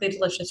sharing perfectly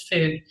delicious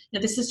food?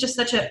 This is just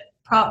such an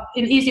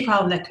easy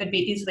problem that could be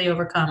easily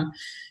overcome.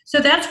 So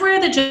that's where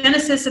the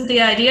genesis of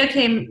the idea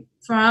came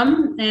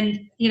from.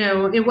 And,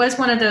 it was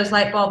one of those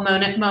light bulb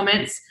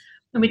moments.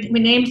 And we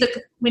named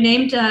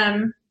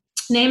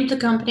the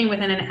company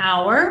within an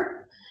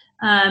hour,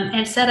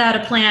 and set out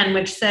a plan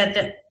which said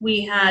that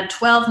we had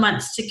 12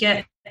 months to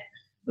get.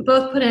 We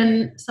both put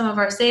in some of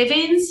our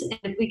savings,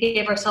 and we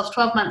gave ourselves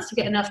 12 months to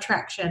get enough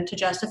traction to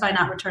justify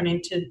not returning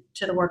to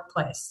the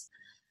workplace.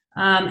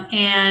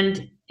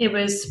 And it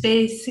was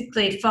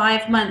basically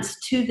 5 months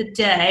to the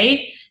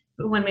day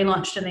when we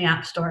launched in the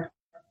App Store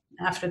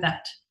after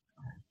that.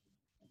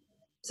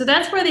 So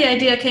that's where the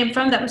idea came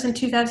from. That was in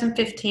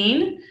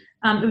 2015.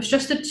 It was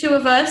just the two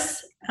of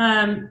us,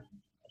 and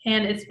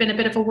it's been a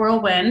bit of a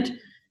whirlwind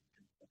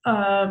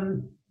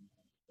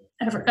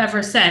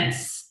ever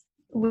since.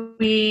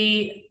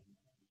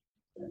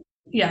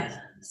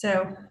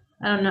 So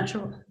I'm not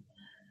sure.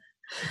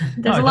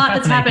 There's a lot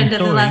that's happened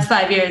in the last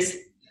 5 years.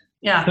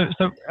 Yeah.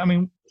 So I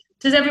mean,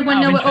 does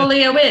everyone know what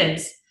OLIO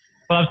is?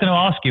 Well, I was going to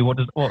ask you, what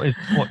does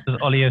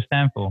OLIO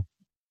stand for?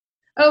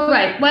 Oh,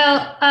 right.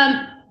 Well,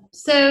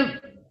 so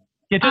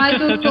just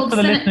for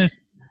the listeners.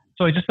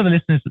 Sorry, just for the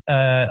listeners,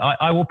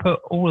 I will put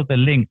all of the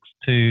links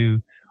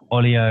to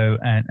OLIO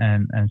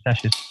and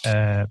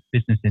Saasha's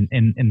business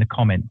in the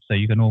comments, so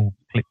you can all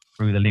click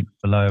through the links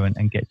below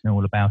and get to know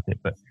all about it.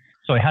 But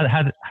sorry,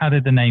 how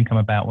did the name come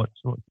about? What's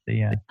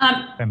the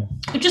premise?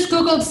 I just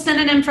Googled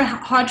synonym for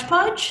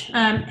hodgepodge,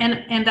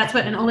 and that's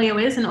what an OLIO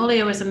is. An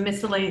OLIO is a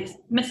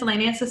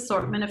miscellaneous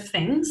assortment of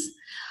things.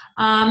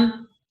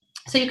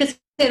 So you could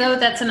say, though,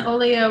 that's an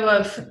OLIO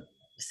of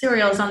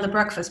cereals on the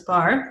breakfast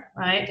bar,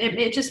 right?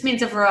 It just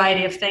means a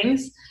variety of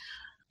things.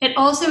 It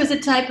also is a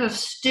type of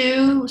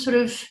stew, sort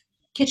of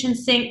kitchen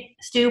sink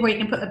stew where you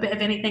can put a bit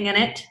of anything in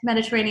it,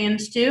 Mediterranean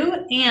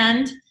stew.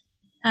 And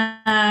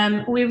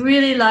we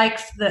really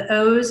liked the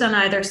O's on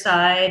either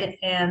side,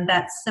 and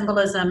that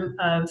symbolism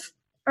of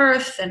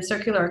earth and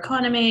circular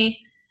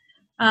economy.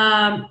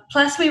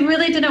 Plus, we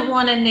really didn't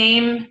want a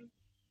name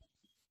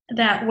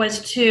that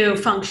was too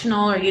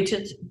functional or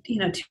too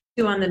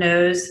on the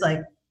nose,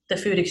 like the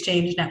Food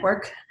Exchange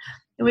Network.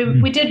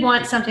 We did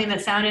want something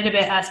that sounded a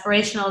bit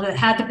aspirational, that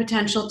had the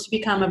potential to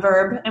become a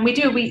verb, and we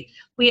do. We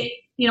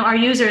our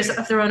users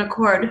of their own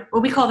accord,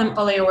 well, we call them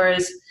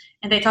olioers,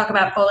 and they talk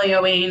about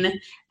olioing,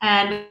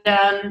 and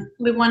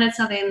we wanted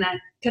something that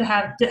could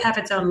have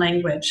its own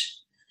language.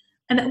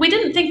 And we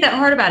didn't think that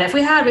hard about it. If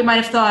we had, we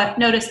might have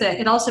noticed that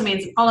it also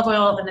means olive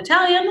oil in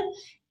Italian,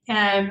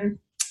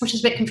 which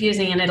is a bit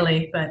confusing in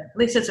Italy, but at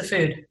least it's a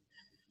food.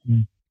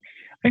 I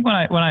think when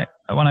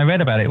I read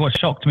about it, what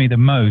shocked me the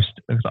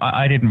most, because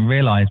I didn't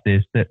realize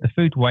this, that the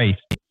food waste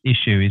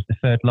issue is the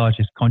third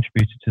largest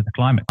contributor to the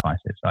climate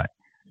crisis. I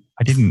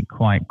didn't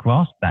quite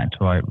grasp that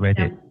until I read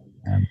it.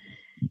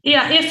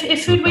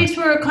 If food waste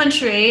were a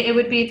country, it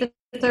would be the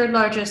third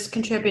largest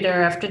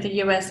contributor after the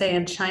USA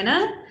and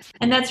China.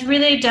 And that's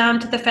really down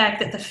to the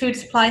fact that the food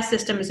supply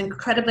system is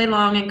incredibly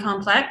long and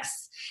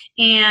complex.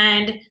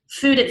 And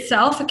food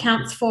itself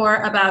accounts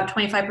for about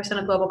 25%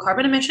 of global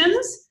carbon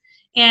emissions.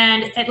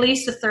 And at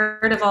least a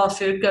third of all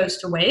food goes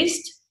to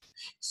waste.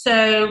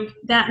 So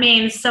that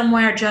means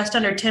somewhere just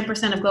under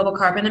 10% of global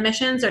carbon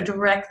emissions are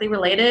directly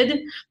related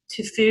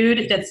to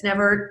food that's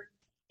never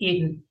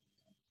eaten.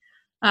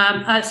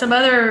 Some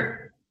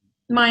other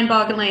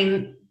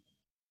mind-boggling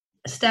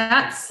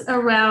stats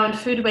around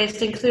food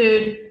waste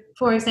include,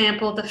 for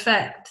example, the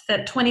fact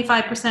that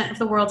 25% of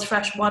the world's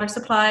fresh water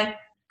supply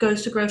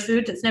goes to grow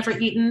food that's never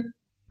eaten.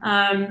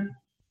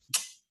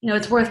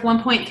 It's worth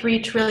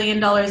 $1.3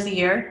 trillion a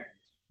year.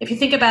 If you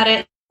think about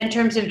it in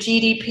terms of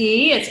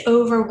GDP, it's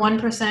over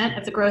 1%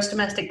 of the gross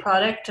domestic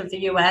product of the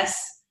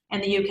US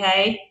and the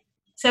UK.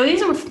 So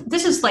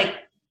this is like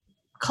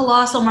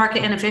colossal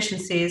market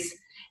inefficiencies.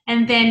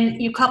 And then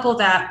you couple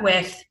that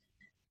with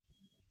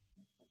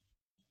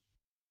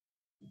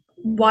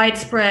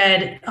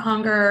widespread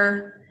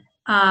hunger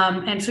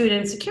and food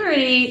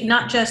insecurity,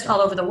 not just all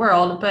over the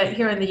world, but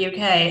here in the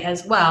UK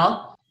as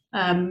well.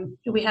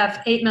 We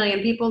have 8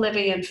 million people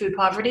living in food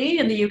poverty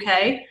in the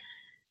UK.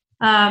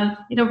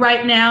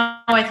 Right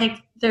now, I think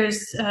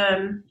there's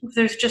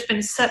just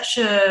been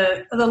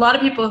a lot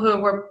of people who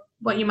were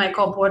what you might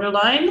call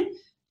borderline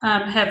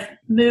have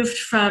moved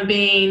from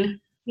being,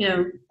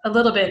 a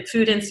little bit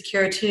food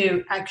insecure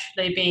to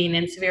actually being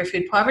in severe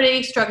food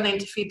poverty, struggling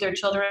to feed their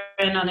children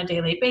on a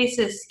daily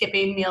basis,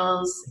 skipping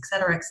meals, et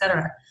cetera, et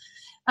cetera.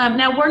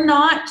 Now, we're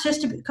not,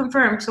 just to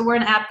confirm, so we're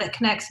an app that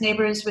connects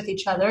neighbors with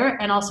each other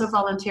and also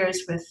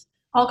volunteers with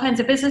all kinds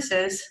of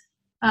businesses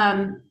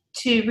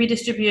to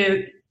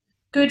redistribute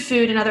good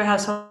food and other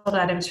household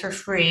items for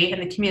free in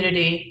the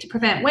community to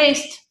prevent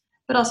waste,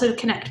 but also to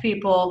connect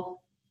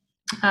people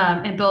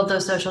and build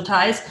those social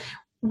ties.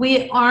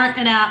 We aren't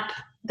an app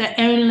that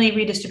only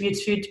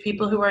redistributes food to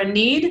people who are in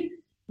need.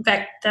 In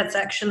fact, that's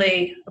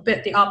actually a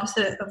bit the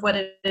opposite of what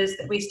it is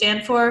that we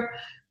stand for.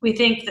 We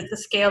think that the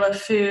scale of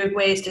food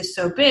waste is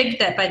so big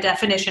that by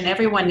definition,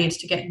 everyone needs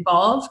to get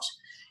involved.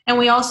 And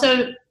we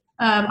also,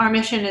 our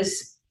mission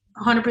is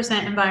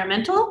 100%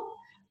 environmental.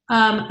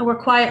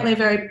 We're quietly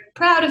very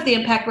proud of the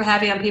impact we're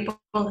having on people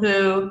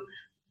who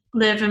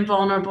live in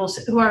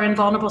who are in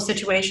vulnerable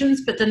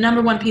situations. But the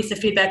number one piece of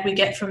feedback we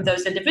get from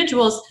those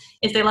individuals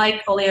is they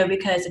like Olio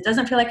because it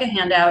doesn't feel like a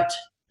handout,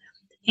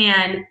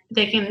 and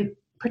they can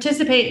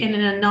participate in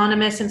an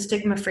anonymous and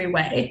stigma-free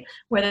way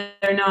where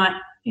they're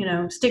not,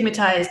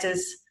 stigmatized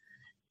as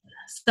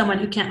someone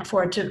who can't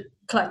afford to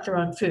collect their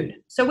own food.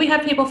 So we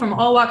have people from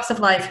all walks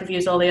of life who've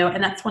used Olio,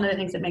 and that's one of the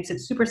things that makes it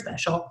super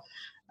special.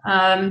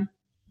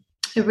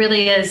 It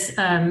really is,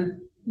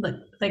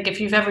 like if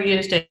you've ever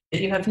used it,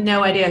 you have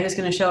no idea who's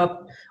going to show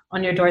up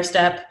on your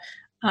doorstep.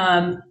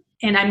 And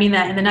I mean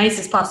that in the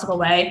nicest possible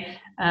way,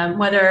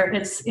 whether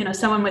it's,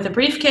 someone with a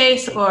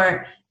briefcase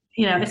or,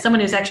 it's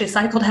someone who's actually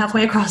cycled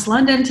halfway across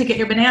London to get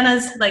your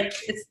bananas. Like,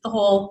 it's the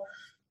whole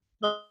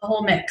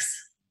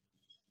mix.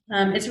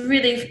 It's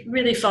really,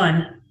 really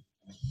fun.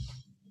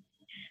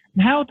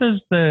 How does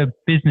the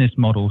business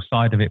model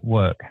side of it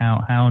work?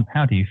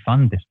 How do you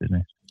fund this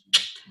business?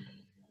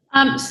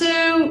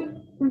 So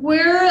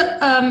we're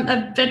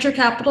a venture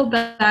capital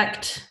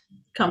backed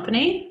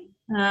company.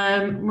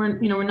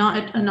 We're not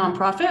a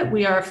nonprofit.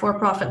 We are a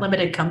for-profit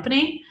limited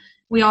company.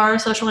 We are a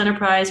social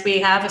enterprise. We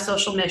have a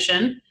social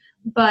mission,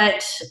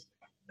 but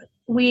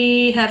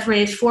we have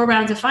raised 4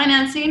 rounds of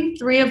financing,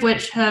 3 of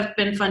which have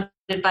been funded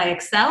by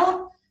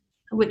Excel,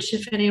 which,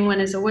 if anyone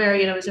is aware,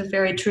 is a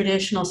very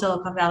traditional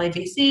Silicon Valley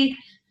VC.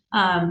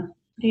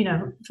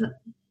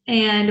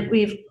 And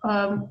we've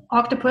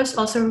Octopus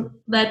also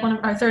led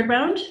our 3rd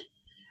round.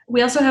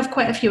 We also have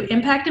quite a few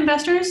impact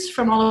investors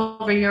from all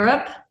over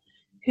Europe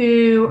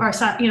who are,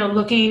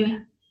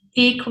 looking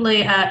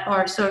equally at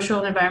our social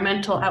and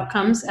environmental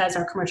outcomes as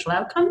our commercial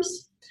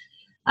outcomes.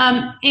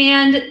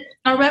 And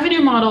our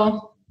revenue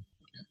model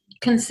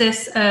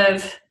consists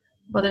of,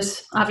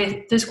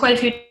 there's quite a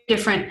few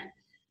different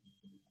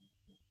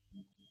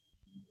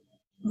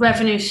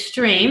revenue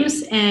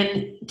streams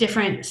and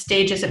different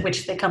stages at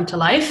which they come to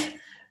life.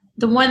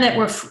 The one that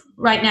we're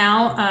right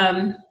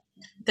now,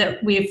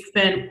 that we've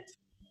been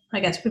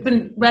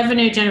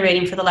revenue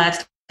generating for the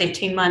last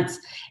 18 months,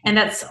 and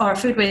that's our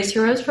Food Waste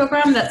Heroes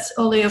program. That's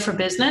Olio for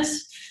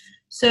Business.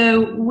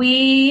 So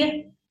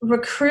we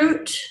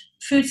recruit,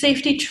 food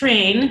safety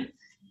train,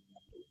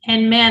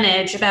 and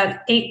manage about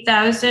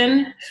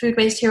 8,000 Food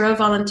Waste Hero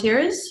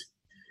volunteers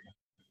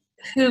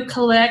who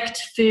collect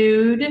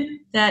food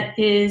that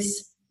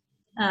is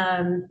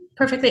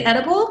perfectly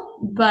edible,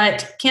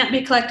 but can't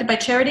be collected by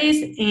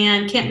charities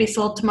and can't be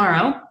sold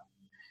tomorrow,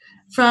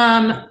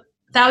 from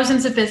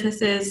thousands of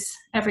businesses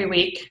every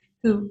week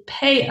who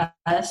pay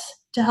us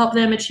to help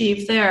them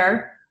achieve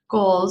their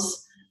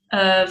goals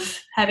of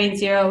having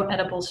 0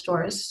 edible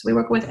stores. We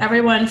work with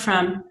everyone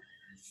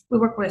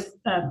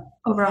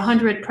over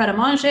 100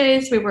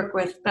 Pret-a-Manger's. We work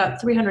with about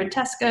 300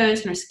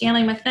 Tesco's and are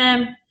scaling with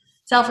them,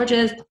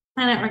 Selfridges,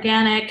 Planet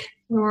Organic.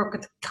 We work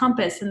with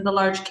Compass and the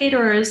large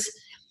caterers.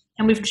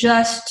 And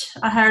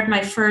I hired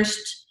my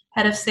first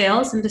head of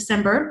sales in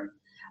December,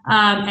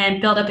 and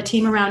built up a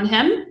team around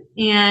him.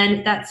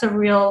 And that's a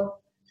real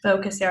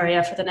focus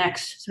area for the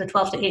next sort of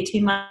 12 to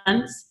 18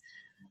 months.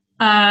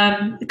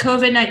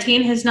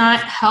 COVID-19 has not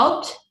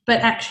helped,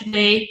 but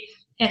actually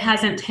it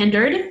hasn't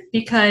hindered,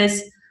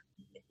 because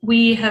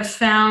we have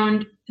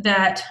found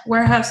that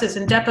warehouses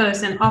and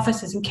depots and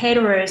offices and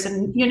caterers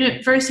and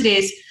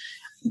universities,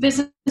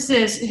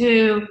 businesses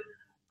who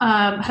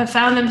have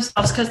found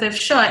themselves, because they've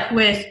shut,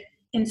 with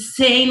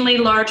insanely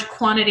large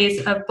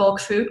quantities of bulk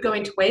food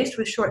going to waste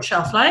with short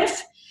shelf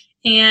life.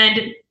 And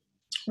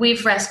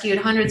we've rescued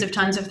hundreds of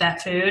tons of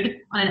that food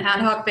on an ad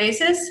hoc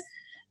basis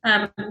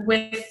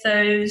with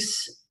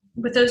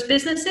those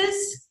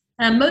businesses,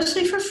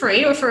 mostly for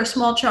free or for a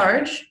small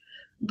charge.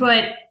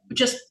 But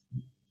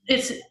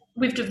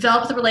we've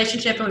developed the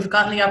relationship, and we've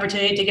gotten the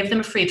opportunity to give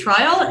them a free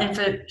trial and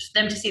for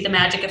them to see the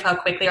magic of how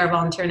quickly our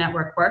volunteer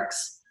network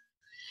works.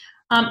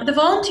 The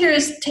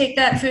volunteers take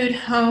that food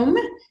home.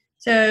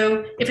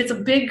 So if it's a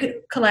big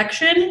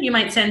collection, you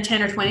might send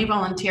 10 or 20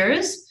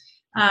 volunteers.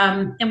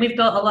 And we've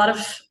built a lot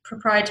of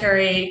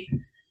proprietary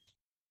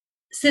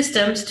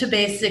systems to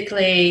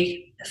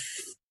basically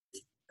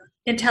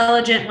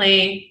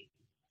intelligently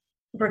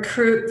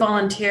recruit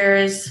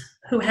volunteers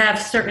who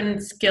have certain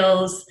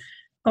skills,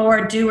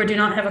 or do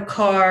not have a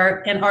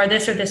car, and are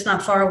this or this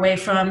not far away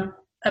from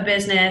a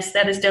business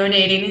that is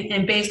donating,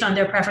 and based on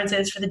their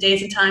preferences for the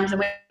days and times in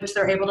which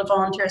they're able to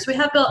volunteer. So we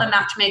have built a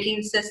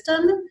matchmaking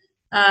system,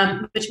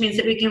 which means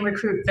that we can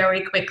recruit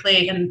very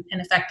quickly and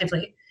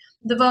effectively.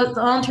 The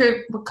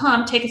volunteer will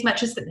come, take as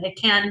much as they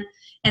can,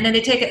 and then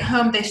they take it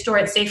home, they store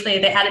it safely,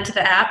 they add it to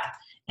the app,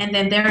 and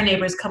then their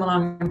neighbors come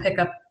along and pick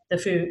up the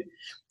food.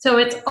 So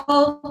it's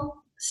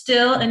all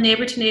still a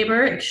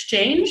neighbor-to-neighbor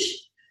exchange.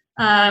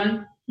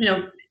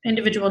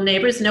 Individual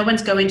neighbors. No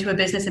one's going to a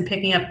business and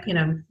picking up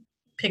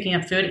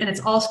food, and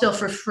it's all still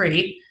for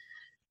free.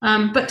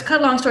 But to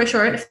cut a long story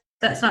short, if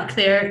that's not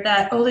clear,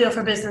 that Olio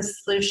for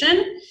Business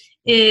solution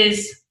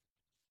is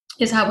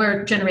how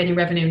we're generating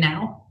revenue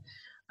now.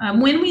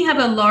 When we have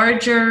a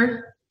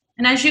larger,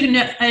 and as you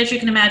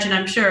can imagine,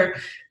 I'm sure,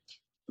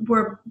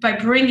 we're by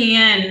bringing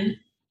in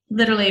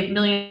literally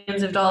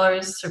millions of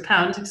dollars or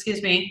pounds,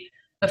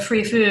 of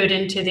free food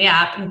into the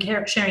app and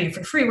sharing it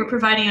for free, we're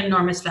providing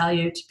enormous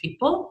value to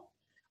people.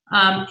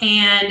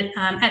 And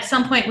at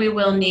some point, we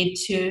will need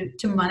to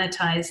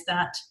monetize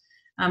that.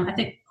 I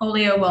think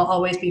Olio will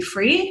always be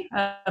free.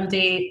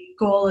 The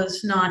goal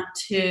is not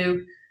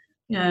to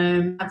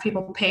have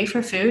people pay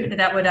for food.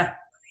 That would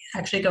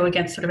actually go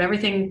against sort of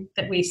everything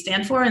that we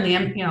stand for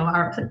and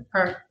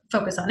our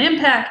focus on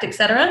impact, et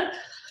cetera.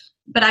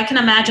 But I can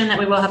imagine that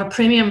we will have a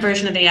premium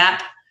version of the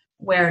app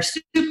where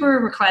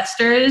super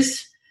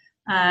requesters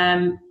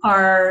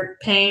are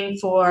paying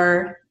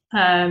for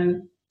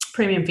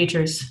premium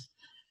features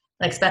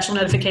like special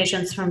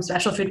notifications from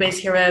special food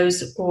waste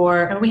heroes,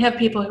 and we have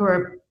people who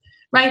are,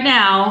 right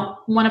now,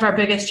 one of our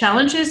biggest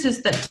challenges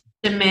is that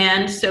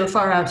demand so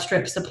far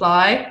outstrips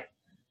supply,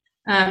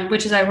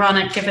 which is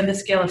ironic given the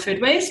scale of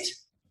food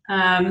waste.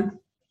 And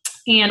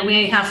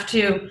we have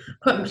to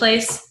put in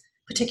place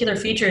particular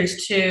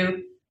features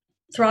to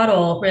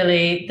throttle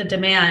really the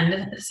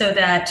demand so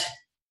that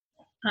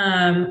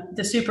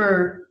the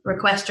super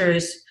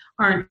requesters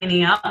aren't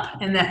gaining up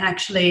and that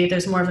actually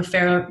there's more of a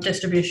fair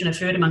distribution of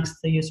food amongst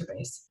the user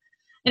base.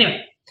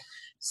 Anyway,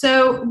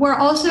 so we're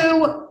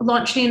also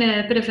launching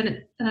a bit of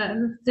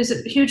there's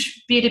a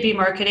huge B2B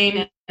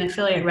marketing and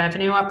affiliate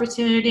revenue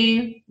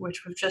opportunity,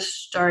 which we've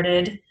just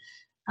started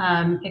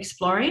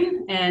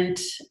exploring, and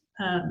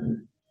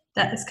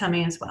that is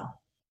coming as well.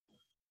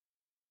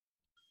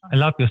 I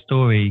love your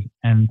story,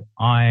 and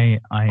I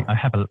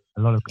have a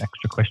lot of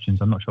extra questions.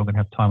 I'm not sure I'm going to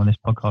have time on this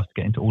podcast to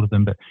get into all of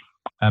them, but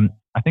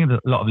I think there's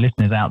a lot of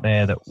listeners out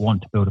there that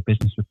want to build a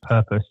business with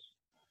purpose,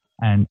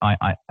 and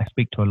I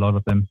speak to a lot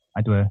of them.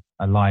 I do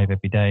a live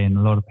every day, and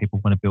a lot of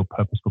people want to build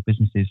purposeful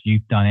businesses.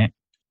 You've done it.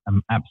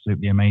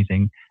 Absolutely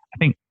amazing. I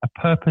think a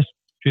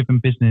purpose-driven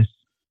business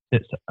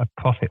that's a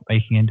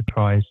profit-making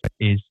enterprise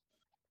is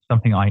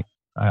something I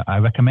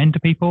recommend to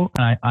people,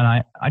 and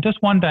I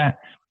just wonder.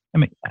 I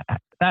mean,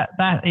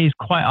 that is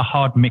quite a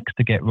hard mix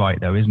to get right,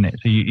 though, isn't it?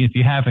 So if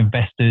you have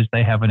investors,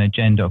 they have an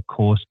agenda, of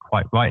course,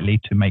 quite rightly,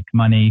 to make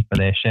money for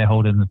their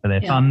shareholders and for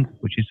their funds,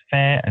 which is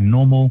fair and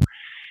normal.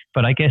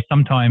 But I guess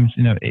sometimes,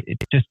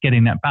 it's just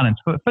getting that balance.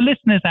 But for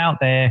listeners out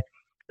there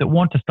that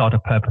want to start a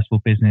purposeful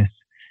business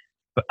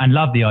and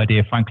love the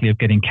idea, frankly, of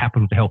getting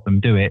capital to help them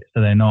do it,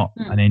 so they're not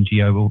an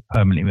NGO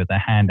permanently with their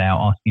hand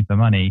out asking for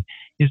money,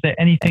 is there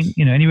anything,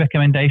 any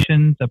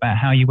recommendations about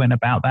how you went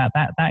about that?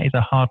 That is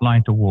a hard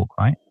line to walk,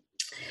 right?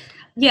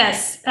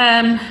 Yes,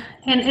 and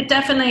it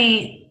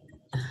definitely,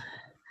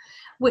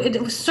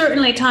 it was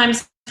certainly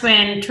times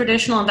when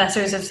traditional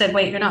investors have said,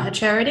 wait, you're not a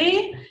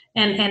charity,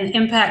 and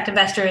impact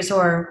investors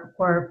or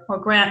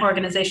grant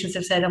organizations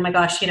have said, oh my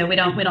gosh, we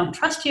don't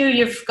trust you,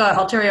 you've got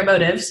ulterior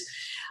motives.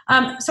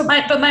 But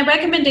my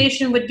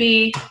recommendation would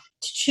be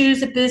to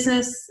choose a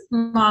business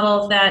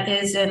model that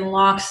is in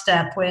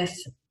lockstep with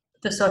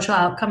the social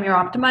outcome you're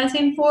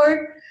optimizing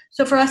for.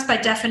 So for us, by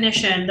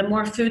definition, the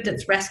more food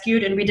that's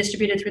rescued and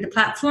redistributed through the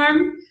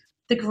platform,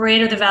 the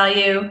greater the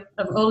value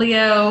of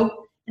Olio.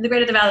 And the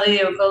greater the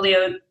value of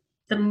Olio,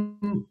 the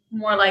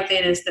more likely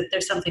it is that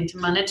there's something to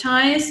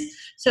monetize.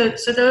 So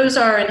those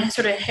are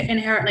sort of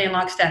inherently in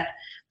lockstep.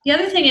 The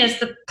other thing is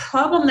the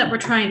problem that we're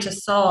trying to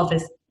solve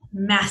is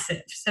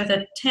massive. So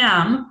the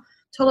TAM,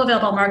 total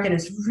available market,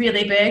 is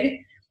really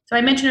big. So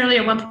I mentioned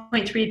earlier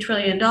 $1.3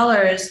 trillion.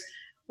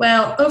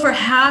 Well, over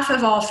half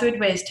of all food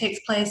waste takes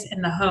place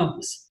in the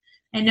homes,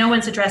 and no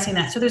one's addressing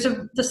that. So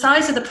the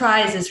size of the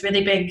prize is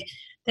really big,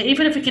 that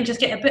even if we can just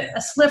get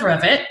a sliver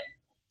of it,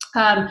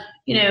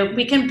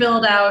 we can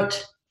build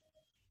out,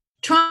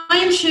 try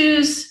and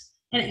choose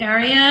an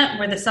area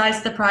where the size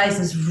of the prize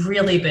is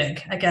really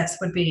big, I guess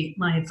would be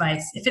my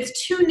advice. If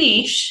it's too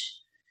niche,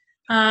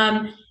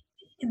 then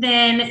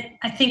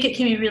I think it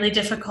can be really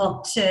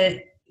difficult to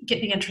get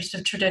the interest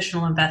of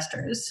traditional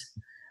investors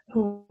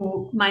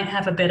who might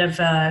have a bit of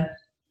a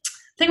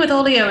thing with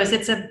Olio. Is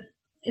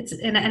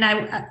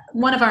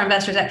one of our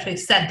investors actually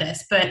said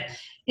this, but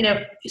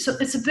so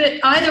it's a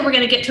bit, either we're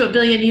going to get to 1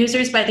 billion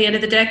users by the end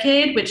of the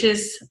decade, which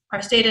is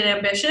our stated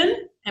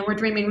ambition, and we're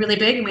dreaming really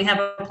big and we have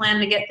a plan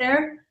to get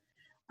there.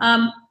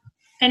 And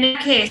in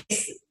that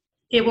case,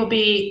 it will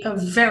be a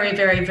very,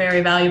 very,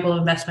 very valuable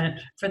investment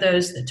for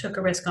those that took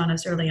a risk on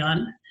us early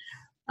on.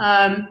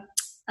 But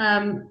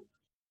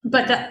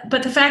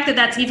the fact that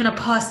that's even a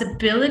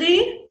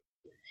possibility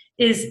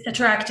is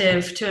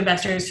attractive to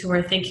investors who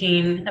are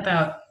thinking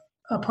about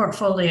their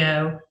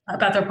portfolio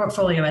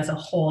as a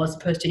whole, as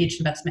opposed to each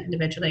investment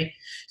individually.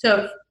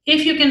 So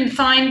if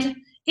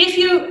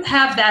you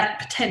have that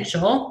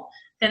potential,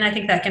 then I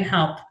think that can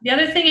help. The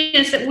other thing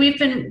is that we've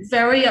been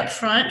very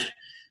upfront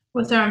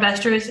with our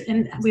investors,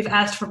 and we've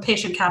asked for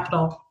patient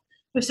capital.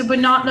 So we're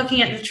not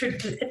looking at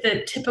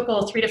the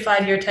typical 3 to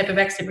 5 year type of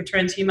exit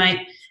returns you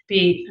might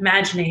be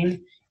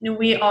imagining.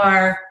 We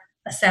are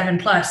a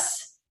 7+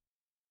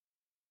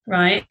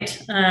 right?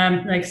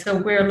 So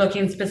we're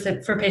looking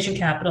specific for patient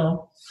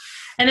capital.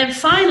 And then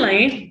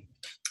finally,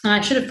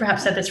 I should have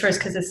perhaps said this first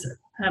because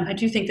I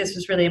do think this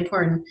was really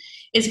important,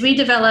 is we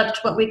developed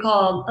what we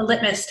call a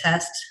litmus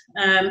test.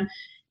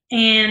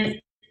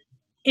 And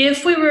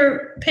if we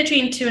were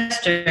pitching to an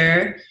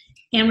investor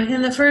and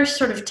within the first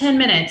sort of 10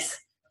 minutes,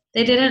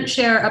 they didn't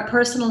share a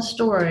personal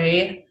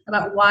story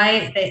about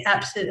why they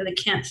absolutely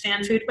can't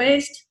stand food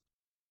waste,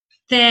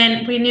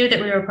 then we knew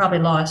that we were probably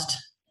lost.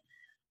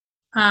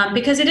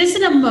 Because it is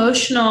an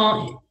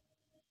emotional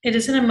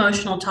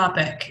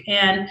topic,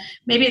 and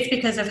maybe it's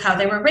because of how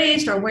they were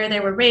raised or where they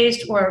were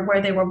raised or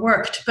where they were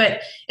worked.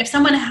 But if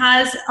someone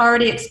has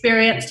already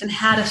experienced and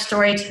had a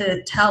story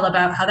to tell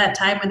about how that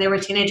time when they were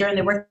a teenager and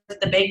they worked at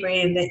the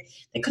bakery and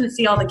they couldn't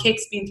see all the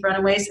cakes being thrown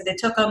away, so they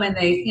took them and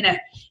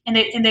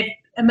they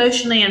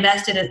emotionally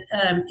invested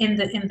in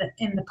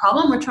the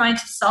problem we're trying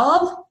to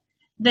solve,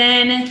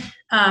 then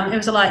it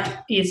was a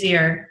lot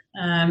easier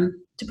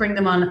to bring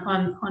them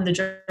on the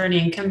journey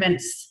and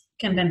convince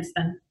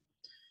them.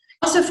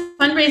 Also,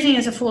 fundraising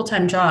is a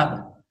full-time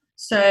job.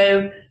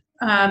 So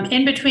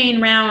in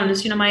between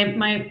rounds,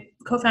 my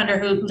co-founder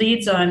who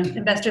leads on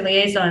investor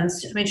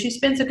liaisons, she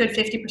spends a good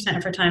 50%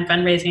 of her time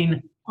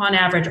fundraising on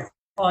average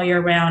all year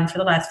round for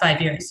the last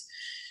 5 years.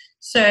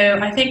 So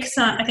I think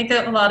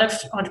that a lot of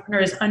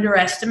entrepreneurs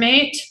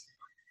underestimate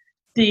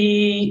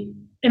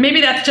and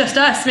maybe that's just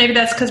us, maybe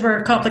that's because we're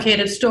a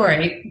complicated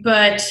story,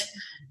 but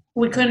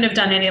we couldn't have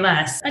done any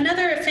less.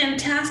 Another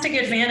fantastic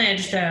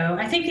advantage, though,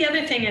 I think the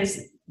other thing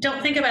is,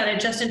 don't think about it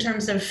just in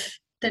terms of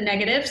the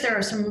negatives. There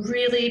are some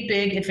really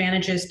big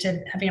advantages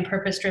to having a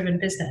purpose-driven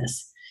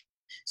business.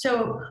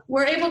 So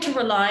we're able to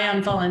rely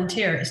on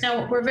volunteers.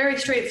 Now, we're very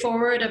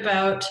straightforward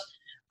about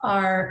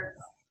our,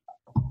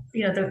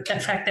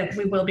 the fact that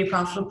we will be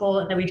profitable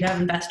and that we have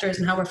investors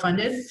and how we're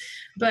funded.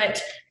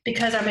 But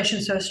because our mission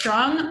is so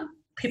strong,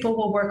 people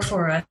will work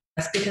for us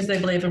because they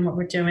believe in what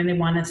we're doing. They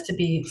want us to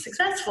be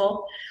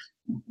successful.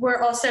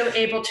 We're also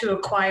able to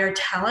acquire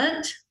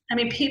talent.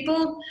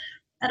 People,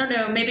 I don't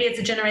know, maybe it's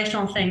a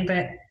generational thing,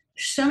 but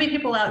so many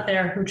people out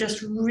there who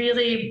just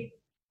really,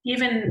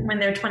 even when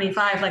they're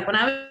 25, like when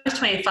I was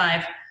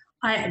 25,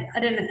 I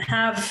didn't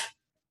have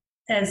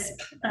as,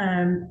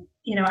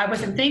 I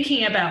wasn't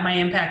thinking about my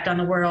impact on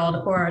the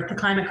world or the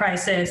climate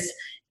crisis,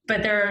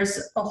 but there's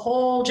a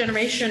whole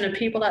generation of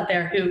people out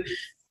there who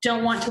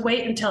don't want to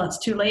wait until it's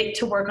too late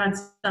to work on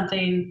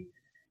something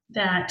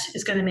that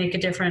is going to make a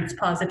difference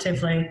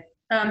positively.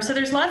 So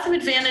there's lots of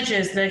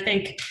advantages that I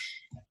think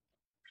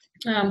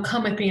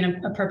come with being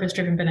a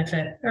purpose-driven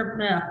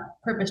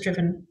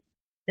purpose-driven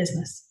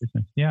business.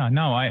 Yeah,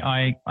 no,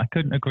 I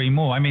couldn't agree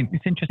more.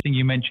 It's interesting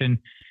you mentioned,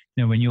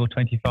 when you were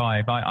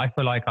 25, I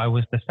feel like I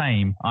was the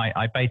same.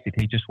 I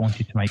basically just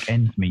wanted to make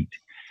ends meet.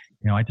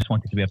 I just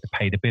wanted to be able to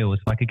pay the bills.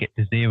 If I could get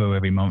to zero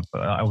every month,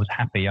 I was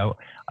happy. I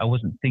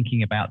wasn't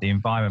thinking about the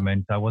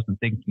environment. I wasn't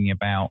thinking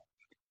about,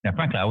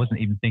 frankly, I wasn't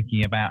even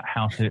thinking about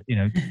how to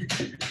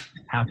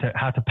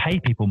pay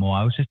people more.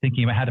 I was just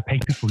thinking about how to pay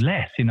people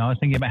less. I was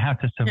thinking about how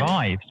to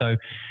survive. So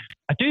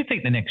I do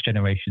think the next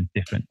generation is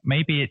different.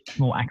 Maybe it's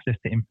more access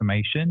to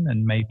information,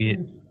 and maybe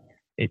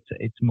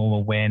it's more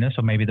awareness,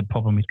 or maybe the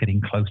problem is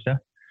getting closer.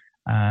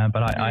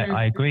 But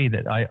I agree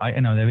that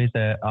there is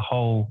a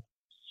whole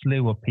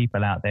slew of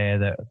people out there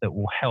that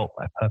will help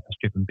a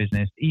purpose-driven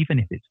business, even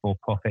if it's for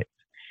profit,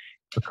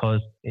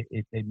 because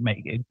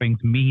it brings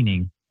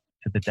meaning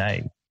to the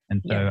day.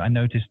 And so I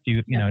noticed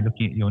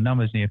looking at your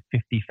numbers, you have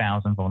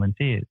 50,000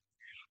 volunteers.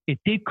 It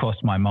did cross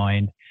my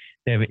mind.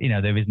 There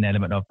is an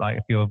element of, like,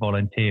 if you're a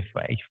volunteer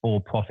for a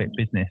for-profit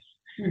business,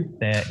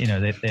 there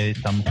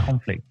is some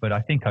conflict. But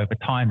I think over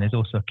time, there's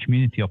also a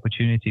community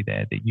opportunity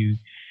there that I'm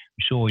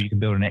sure you can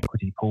build an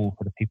equity pool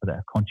for the people that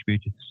have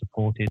contributed,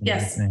 supported.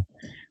 Yes. I'm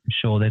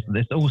sure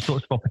there's all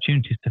sorts of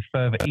opportunities to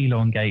further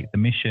elongate the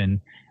mission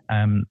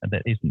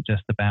that isn't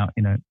just about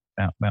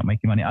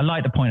making money. I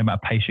like the point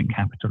about patient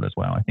capital as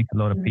well. I think a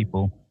lot of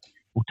people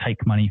will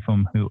take money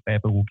from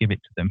whoever will give it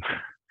to them.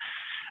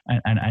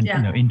 And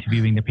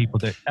interviewing the people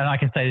that, and I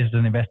can say this as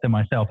an investor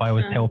myself, I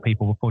always tell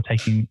people before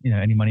taking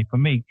any money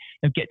from me,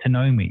 get to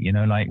know me.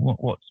 Like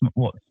what's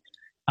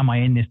am I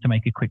in this to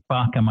make a quick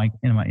buck? Am I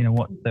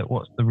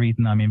what's the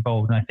reason I'm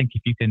involved? And I think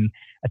if you can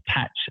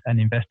attach an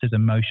investor's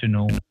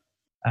emotional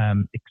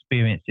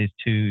experiences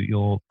to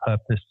your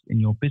purpose in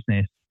your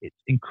business, it's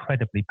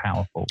incredibly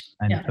powerful.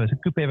 And so it's a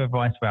good bit of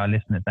advice for our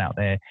listeners out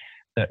there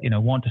that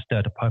want to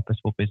start a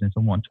purposeful business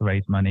and want to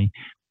raise money.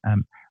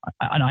 And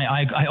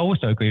I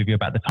also agree with you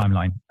about the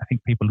timeline. I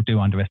think people do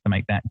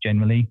underestimate that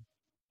generally.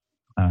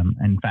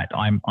 In fact,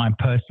 I'm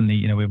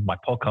personally, with my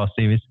podcast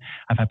series,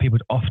 I've had people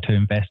offer to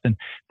invest, and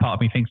part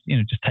of me thinks,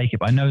 just take it.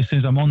 But I know as soon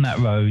as I'm on that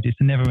road, it's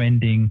a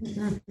never-ending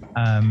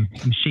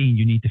machine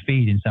you need to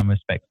feed in some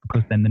respects,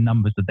 because then the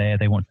numbers are there.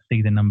 They want to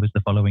see the numbers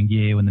the following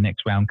year when the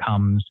next round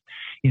comes.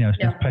 So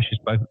there's pressures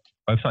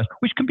both sides,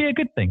 which can be a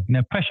good thing.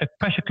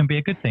 Pressure can be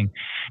a good thing.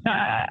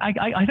 Now,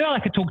 I feel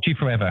like I could talk to you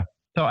forever.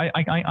 So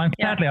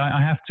sadly,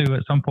 I have to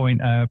at some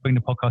point bring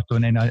the podcast to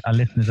an end. Our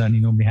listeners only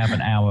normally have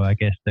an hour, I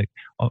guess.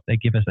 They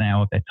give us an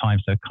hour of their time,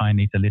 so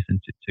kindly to listen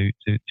to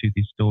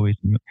these stories.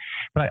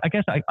 But I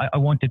guess I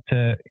wanted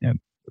to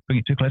bring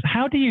it to a close.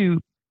 How do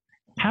you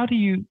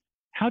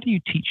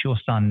teach your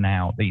son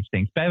now these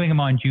things? Bearing in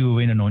mind you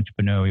were in an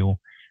entrepreneurial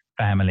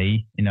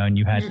family, and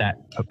you had that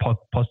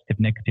positive,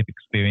 negative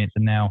experience,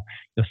 and now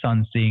your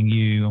son's seeing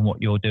you and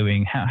what you're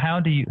doing. How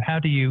do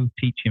you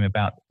teach him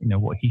about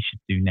what he should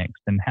do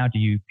next, and how do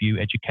you view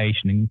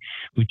education? And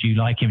would you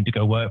like him to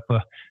go work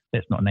for,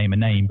 let's not name a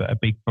name, but a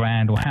big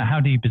brand, or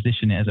how do you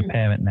position it as a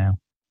parent now?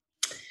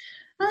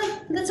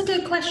 That's a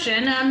good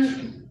question.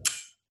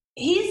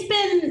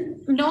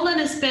 Nolan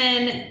has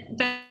been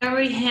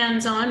very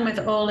hands-on with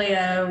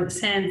OLIO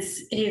since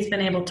he's been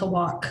able to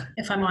walk,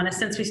 if I'm honest,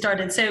 since we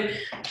started. So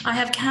I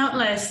have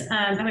countless,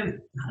 I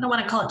don't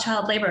want to call it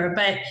child labor,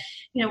 but,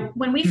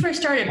 when we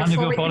first started. One of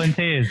your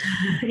volunteers.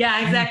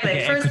 Yeah,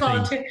 exactly. First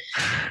volunteer.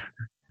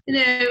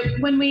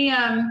 When we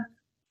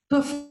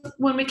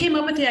came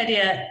up with the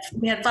idea,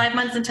 we had 5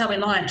 months until we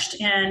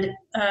launched, and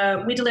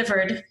we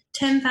delivered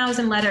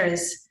 10,000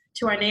 letters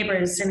to our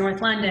neighbors in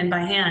North London by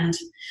hand.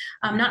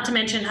 Not to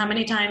mention how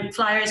many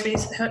flyers we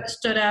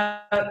stood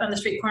out on the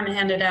street corner and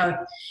handed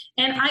out.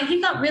 And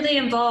he got really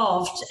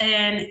involved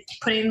in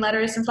putting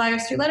letters and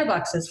flyers through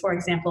letterboxes, for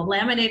example,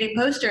 laminating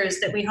posters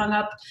that we hung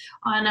up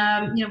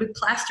on, we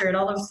plastered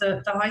all of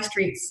the high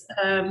streets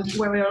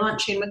where we were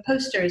launching with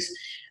posters.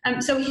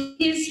 So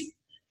he's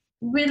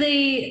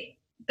really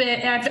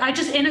I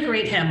just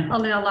integrate him in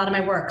a lot of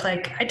my work.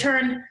 Like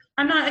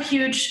I'm not a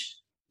huge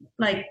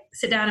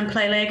sit down and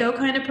play Lego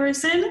kind of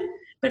person.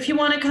 But if you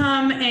want to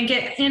come and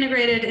get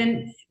integrated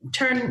and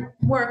turn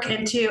work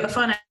into a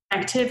fun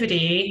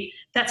activity,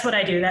 that's what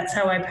I do. That's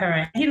how I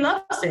parent. He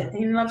loves it.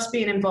 He loves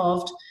being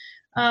involved.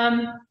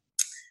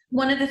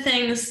 One of the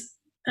things,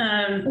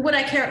 would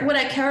I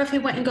care if he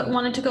went and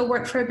wanted to go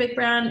work for a big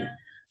brand?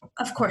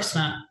 Of course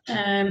not.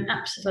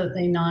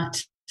 Absolutely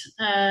not.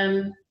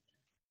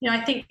 I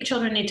think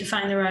children need to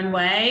find their own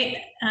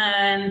way,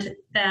 and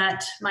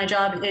that my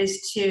job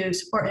is to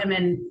support him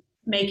in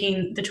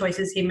making the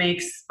choices he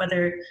makes,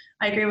 whether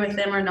I agree with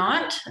them or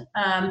not.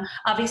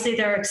 Obviously,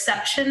 there are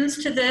exceptions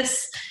to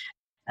this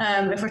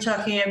if we're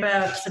talking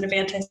about sort of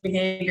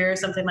anti-behavior or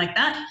something like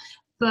that.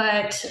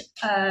 But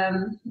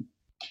I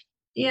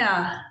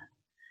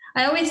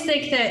always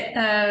think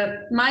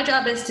that my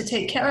job is to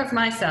take care of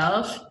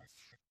myself,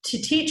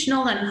 to teach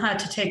Nolan how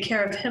to take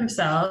care of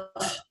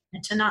himself,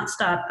 and to not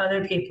stop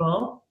other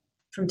people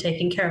from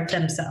taking care of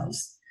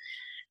themselves.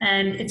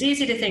 And it's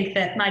easy to think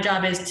that my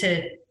job is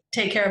to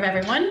take care of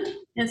everyone.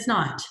 It's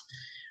not.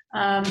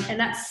 And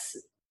that's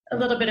a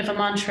little bit of a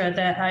mantra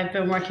that I've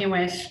been working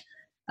with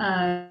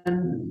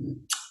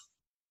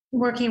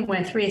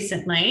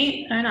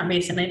recently. Not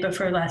recently, but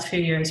for the last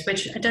few years,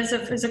 which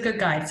is a good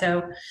guide.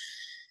 So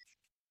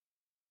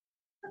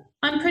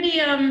I'm pretty...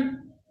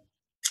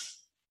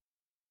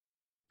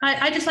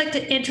 I just like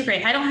to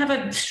integrate. I don't have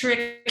a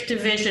strict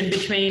division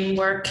between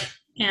work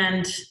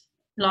and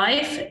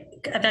life.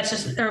 That's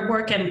just, or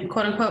work and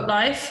quote unquote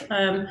life.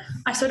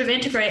 I sort of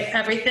integrate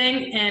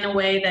everything in a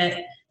way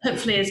that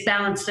hopefully is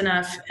balanced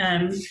enough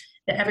that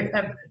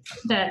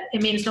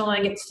it means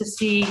Nolan gets to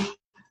see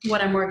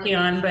what I'm working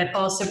on, but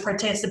also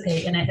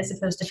participate in it as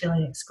opposed to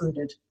feeling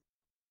excluded.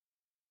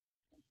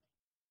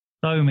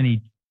 So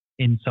many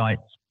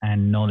insights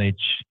and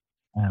knowledge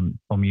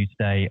from you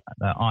today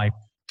that I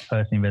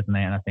personally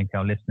resonate, and I think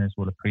our listeners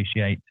will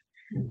appreciate.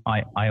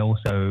 I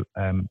also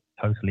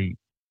totally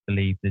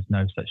believe there's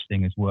no such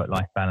thing as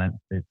work-life balance.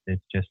 There's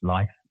just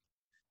life,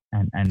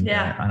 and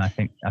I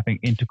think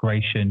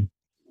integration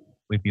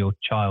with your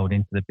child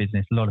into the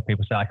business. A lot of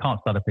people say I can't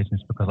start a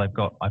business because I've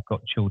got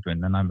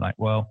children, and I'm like,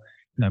 well,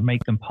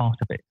 make them part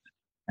of it,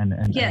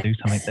 and do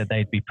something that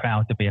they'd be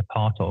proud to be a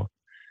part of.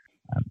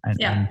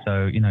 And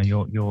so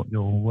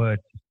your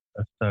words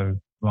are so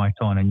right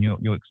on, and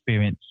your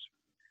experience.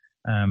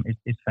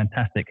 It's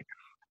fantastic.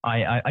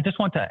 I just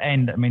want to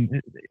end. I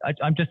mean,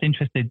 I'm just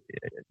interested.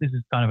 This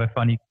is kind of a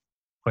funny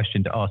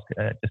question to ask,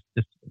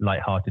 just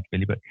lighthearted,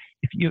 really. But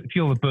if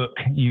you're a book,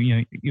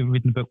 you've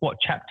written a book. What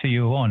chapter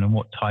you're on, and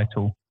what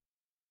title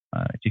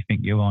do you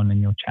think you're on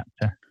in your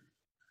chapter?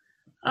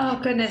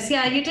 Oh goodness,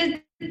 yeah, you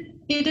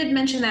did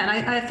mention that.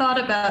 I thought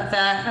about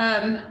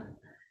that.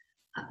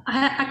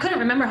 I couldn't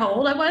remember how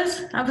old I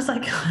was. I was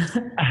like,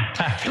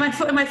 am I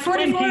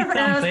 44?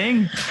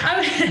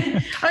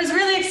 I was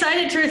really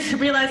excited to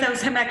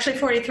realize I'm actually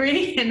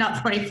 43 and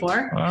not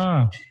 44.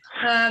 Wow.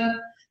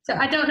 So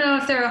I don't know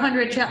if there are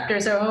 100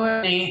 chapters or how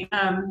many,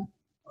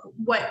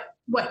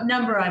 what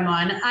number I'm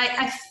on.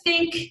 I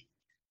think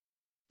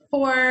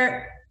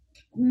for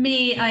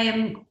me, I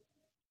am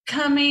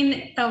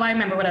coming. Oh, I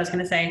remember what I was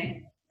going to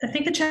say. I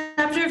think the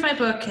chapter of my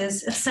book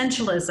is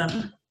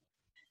Essentialism.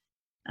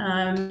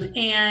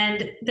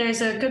 And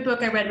there's a good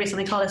book I read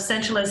recently called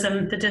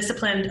Essentialism, The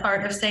Disciplined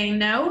Art of Saying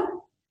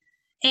No.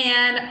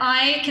 And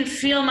I can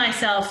feel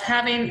myself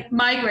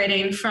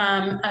migrating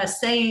from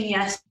saying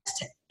yes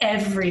to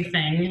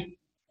everything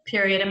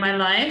period in my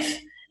life,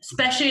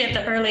 especially at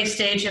the early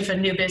stage of a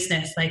new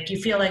business. Like you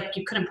feel like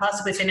you couldn't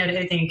possibly say no to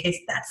anything in case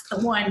that's the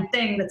one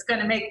thing that's going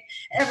to make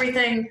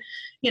everything,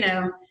 you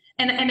know.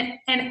 And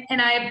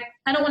I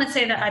don't want to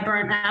say that I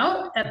burnt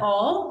out at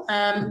all,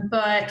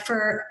 but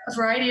for a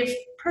variety of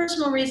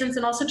personal reasons,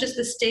 and also just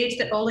the stage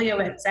that OLIO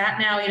is at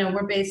now, you know,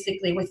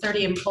 we're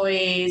 30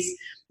 employees,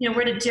 you know,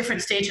 we're at a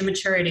different stage of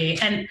maturity.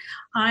 And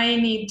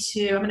I'm going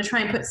to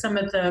try and put some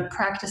of the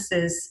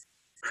practices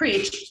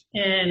preached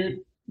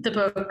in the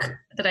book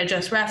that I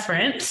just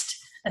referenced,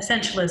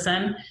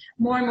 Essentialism,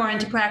 more and more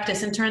into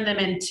practice and turn them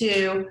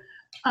into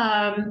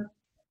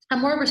a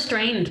more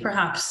restrained,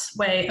 perhaps,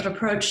 way of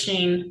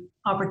approaching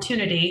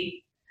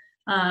opportunity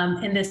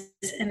in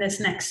this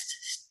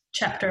next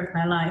chapter of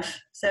my life.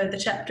 So the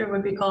chapter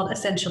would be called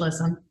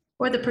Essentialism,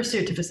 or the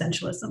Pursuit of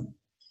Essentialism.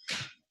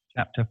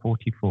 Chapter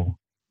 44.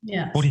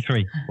 Yeah.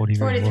 43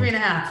 and a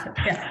half.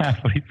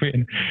 Yeah. 43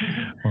 and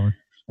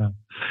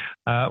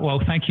well,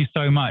 thank you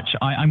so much.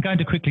 I'm going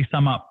to quickly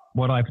sum up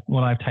what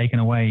I've taken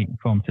away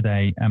from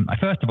today. I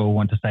first of all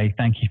want to say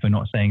thank you for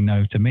not saying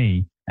no to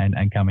me and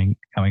coming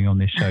on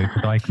this show,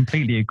 because I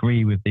completely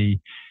agree with the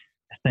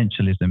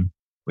essentialism,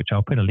 which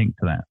I'll put a link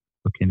to that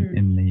book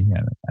in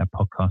the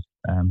podcast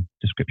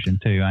description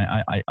too.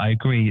 I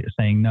agree that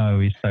saying no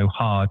is so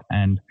hard,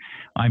 and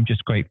I'm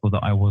just grateful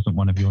that I wasn't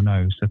one of your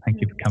no's. So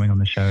thank you for coming on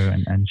the show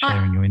and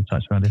sharing your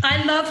insights around this.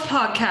 I love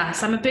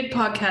podcasts. I'm a big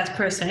podcast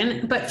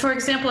person. But for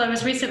example, I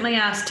was recently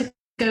asked to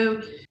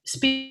go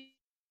speak,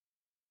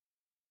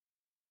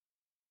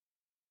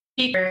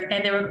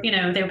 and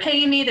they were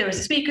paying me. There was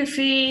a speaker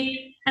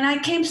fee, and I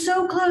came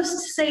so close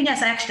to saying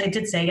yes. I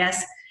did say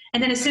yes.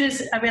 And then as soon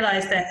as I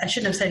realized that I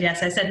shouldn't have said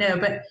yes, I said no.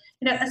 But,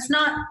 it's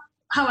not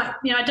how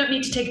I don't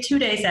need to take 2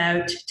 days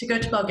out to go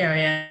to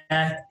Bulgaria,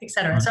 et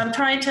cetera. So I'm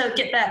trying to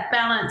get that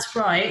balance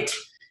right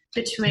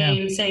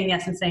between saying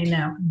yes and saying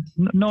no.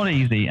 Not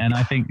easy. And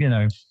I think,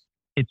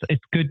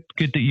 it's good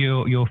that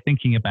you're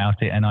thinking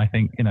about it. And I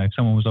think, if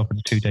someone was offered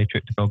a 2-day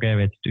trip to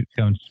Bulgaria to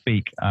go and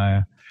speak,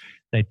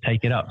 they'd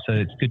take it up. So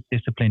it's good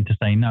discipline to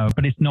say no,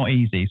 but it's not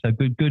easy. So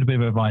good bit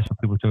of advice for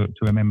people to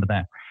remember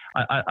that.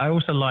 I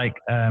also like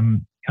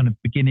kind of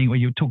beginning where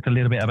you talked a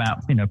little bit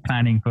about,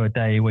 planning for a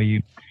day where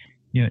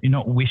you're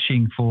not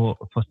wishing for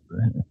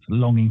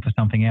longing for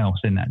something else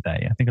in that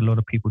day. I think a lot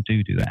of people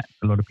do that.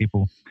 A lot of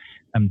people,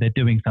 they're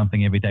doing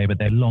something every day, but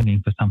they're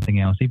longing for something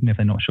else, even if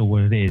they're not sure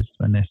what it is,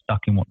 and they're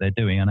stuck in what they're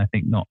doing. And I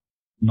think not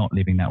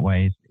living that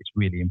way is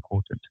really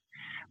important.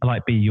 I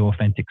like be your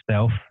authentic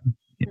self.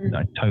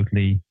 I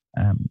totally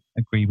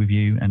agree with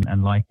you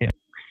and like it.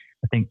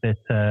 I think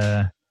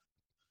that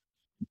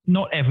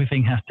not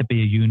everything has to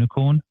be a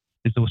unicorn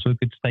is also a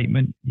good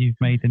statement you've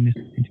made in this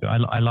interview.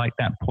 I like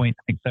that point.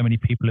 I think so many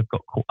people have got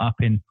caught up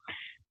in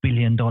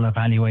billion-dollar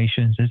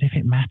valuations as if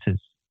it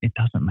matters. It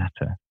doesn't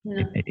matter.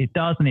 No. It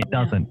does and it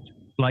doesn't.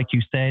 Like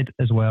you said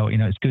as well,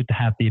 it's good to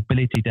have the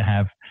ability to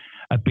have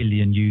 1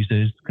 billion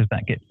users, because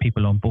that gets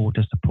people on board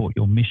to support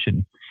your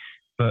mission.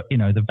 But,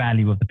 the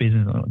value of the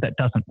business,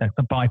 that's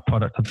a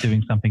byproduct of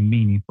doing something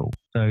meaningful.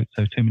 So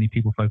too many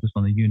people focus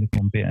on the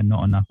unicorn bit and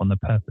not enough on the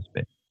purpose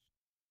bit.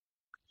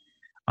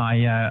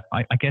 I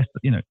guess,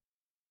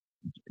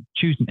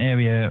 choose an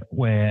area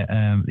where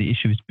the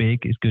issue is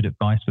big is good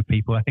advice for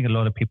people. I think a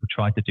lot of people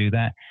try to do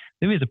that.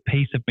 There is a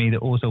piece of me that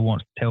also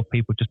wants to tell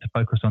people just to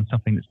focus on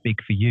something that's big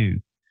for you,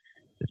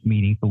 that's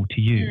meaningful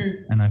to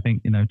you. And I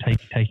think,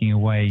 taking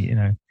away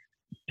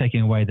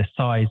the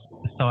size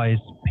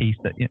piece,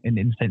 that in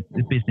the sense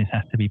the business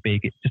has to be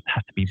big. It just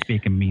has to be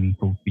big and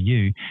meaningful for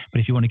you.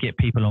 But if you want to get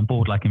people on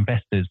board, like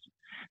investors,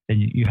 then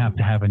you have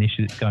to have an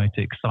issue that's going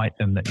to excite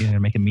them, that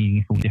make a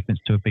meaningful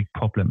difference to a big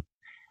problem.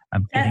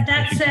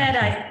 That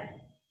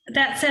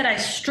said, I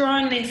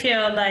strongly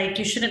feel like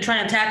you shouldn't try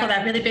and tackle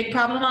that really big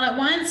problem all at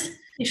once.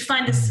 You should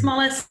find the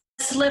smallest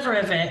sliver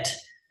of it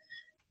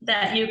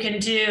that you can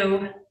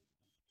do,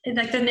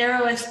 like the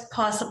narrowest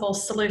possible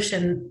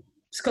solution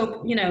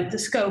scope, the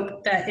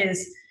scope that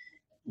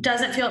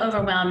doesn't feel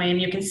overwhelming.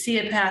 You can see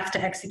a path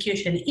to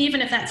execution,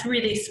 even if that's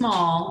really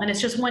small and it's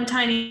just one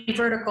tiny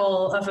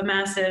vertical of a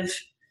massive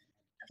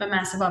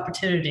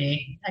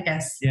opportunity, I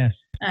guess. Yes.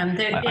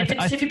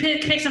 If you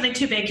pick something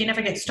too big, you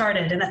never get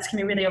started, and that's going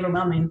to be really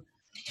overwhelming.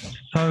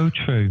 So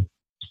true.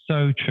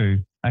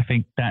 I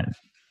think that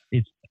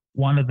is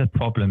one of the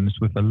problems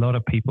with a lot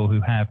of people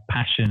who have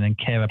passion and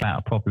care about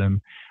a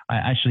problem. I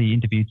actually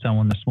interviewed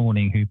someone this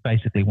morning who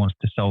basically wants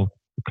to solve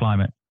the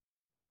climate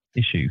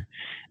issue,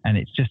 and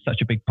it's just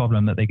such a big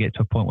problem that they get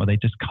to a point where they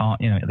just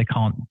can't, they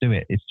can't do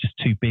it. It's just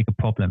too big a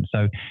problem.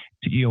 So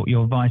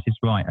your advice is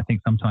right. I think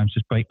sometimes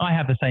just break. I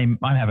have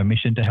a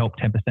mission to help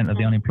 10% of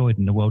the unemployed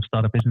in the world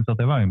start a business of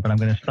their own, but I'm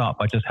going to start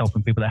by just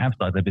helping people that have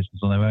started their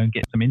business on their own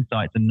get some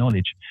insights and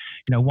knowledge,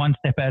 one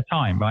step at a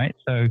time, right?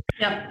 So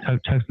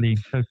totally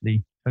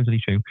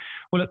true.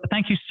 Well, look,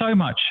 thank you so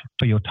much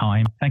for your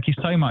time. Thank you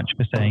so much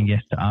for saying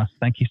yes to us.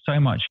 Thank you so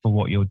much for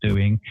what you're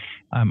doing.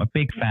 I'm a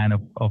big fan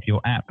of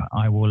your app.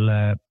 I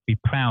will be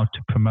proud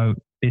to promote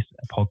this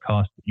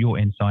podcast, your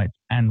insights,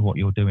 and what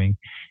you're doing.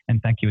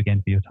 And thank you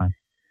again for your time.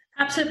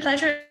 Absolute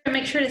pleasure.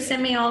 Make sure to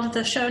send me all of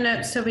the show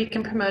notes so we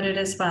can promote it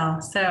as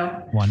well.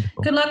 So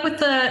wonderful. Good luck with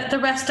the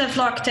rest of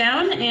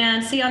lockdown,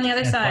 and see you on the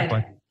other side.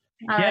 Likewise.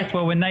 All yes, right.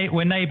 well,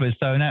 we're neighbours,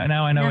 so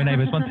now I know we're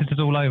neighbours. Once this is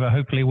all over,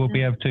 hopefully we'll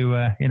be able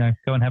to,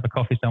 go and have a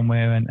coffee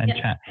somewhere and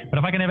chat. But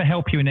if I can ever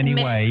help you in any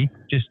way,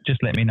 just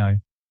let me know.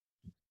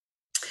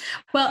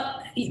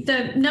 Well,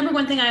 the number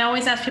one thing I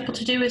always ask people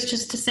to do is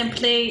just to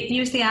simply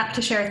use the app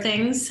to share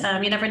things.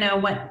 You never know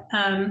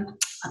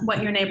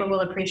what your neighbor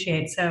will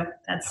appreciate. So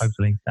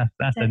hopefully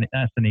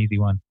that's an easy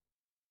one.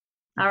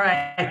 All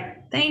right.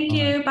 Thank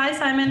you. Right. Bye,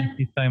 Simon. Thank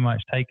you so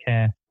much. Take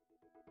care.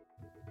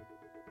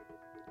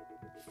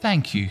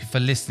 Thank you for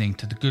listening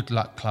to the Good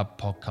Luck Club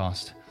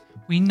podcast.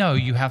 We know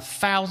you have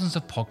thousands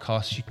of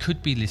podcasts you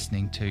could be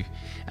listening to,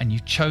 and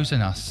you've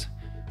chosen us.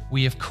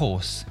 We, of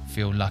course,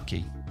 feel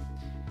lucky.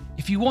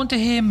 If you want to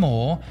hear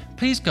more,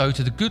 please go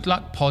to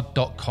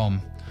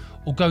thegoodluckpod.com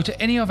or go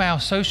to any of our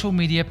social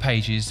media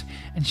pages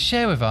and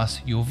share with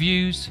us your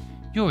views,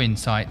 your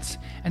insights,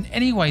 and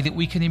any way that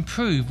we can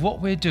improve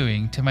what we're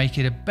doing to make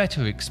it a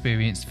better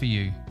experience for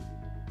you.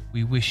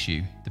 We wish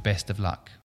you the best of luck.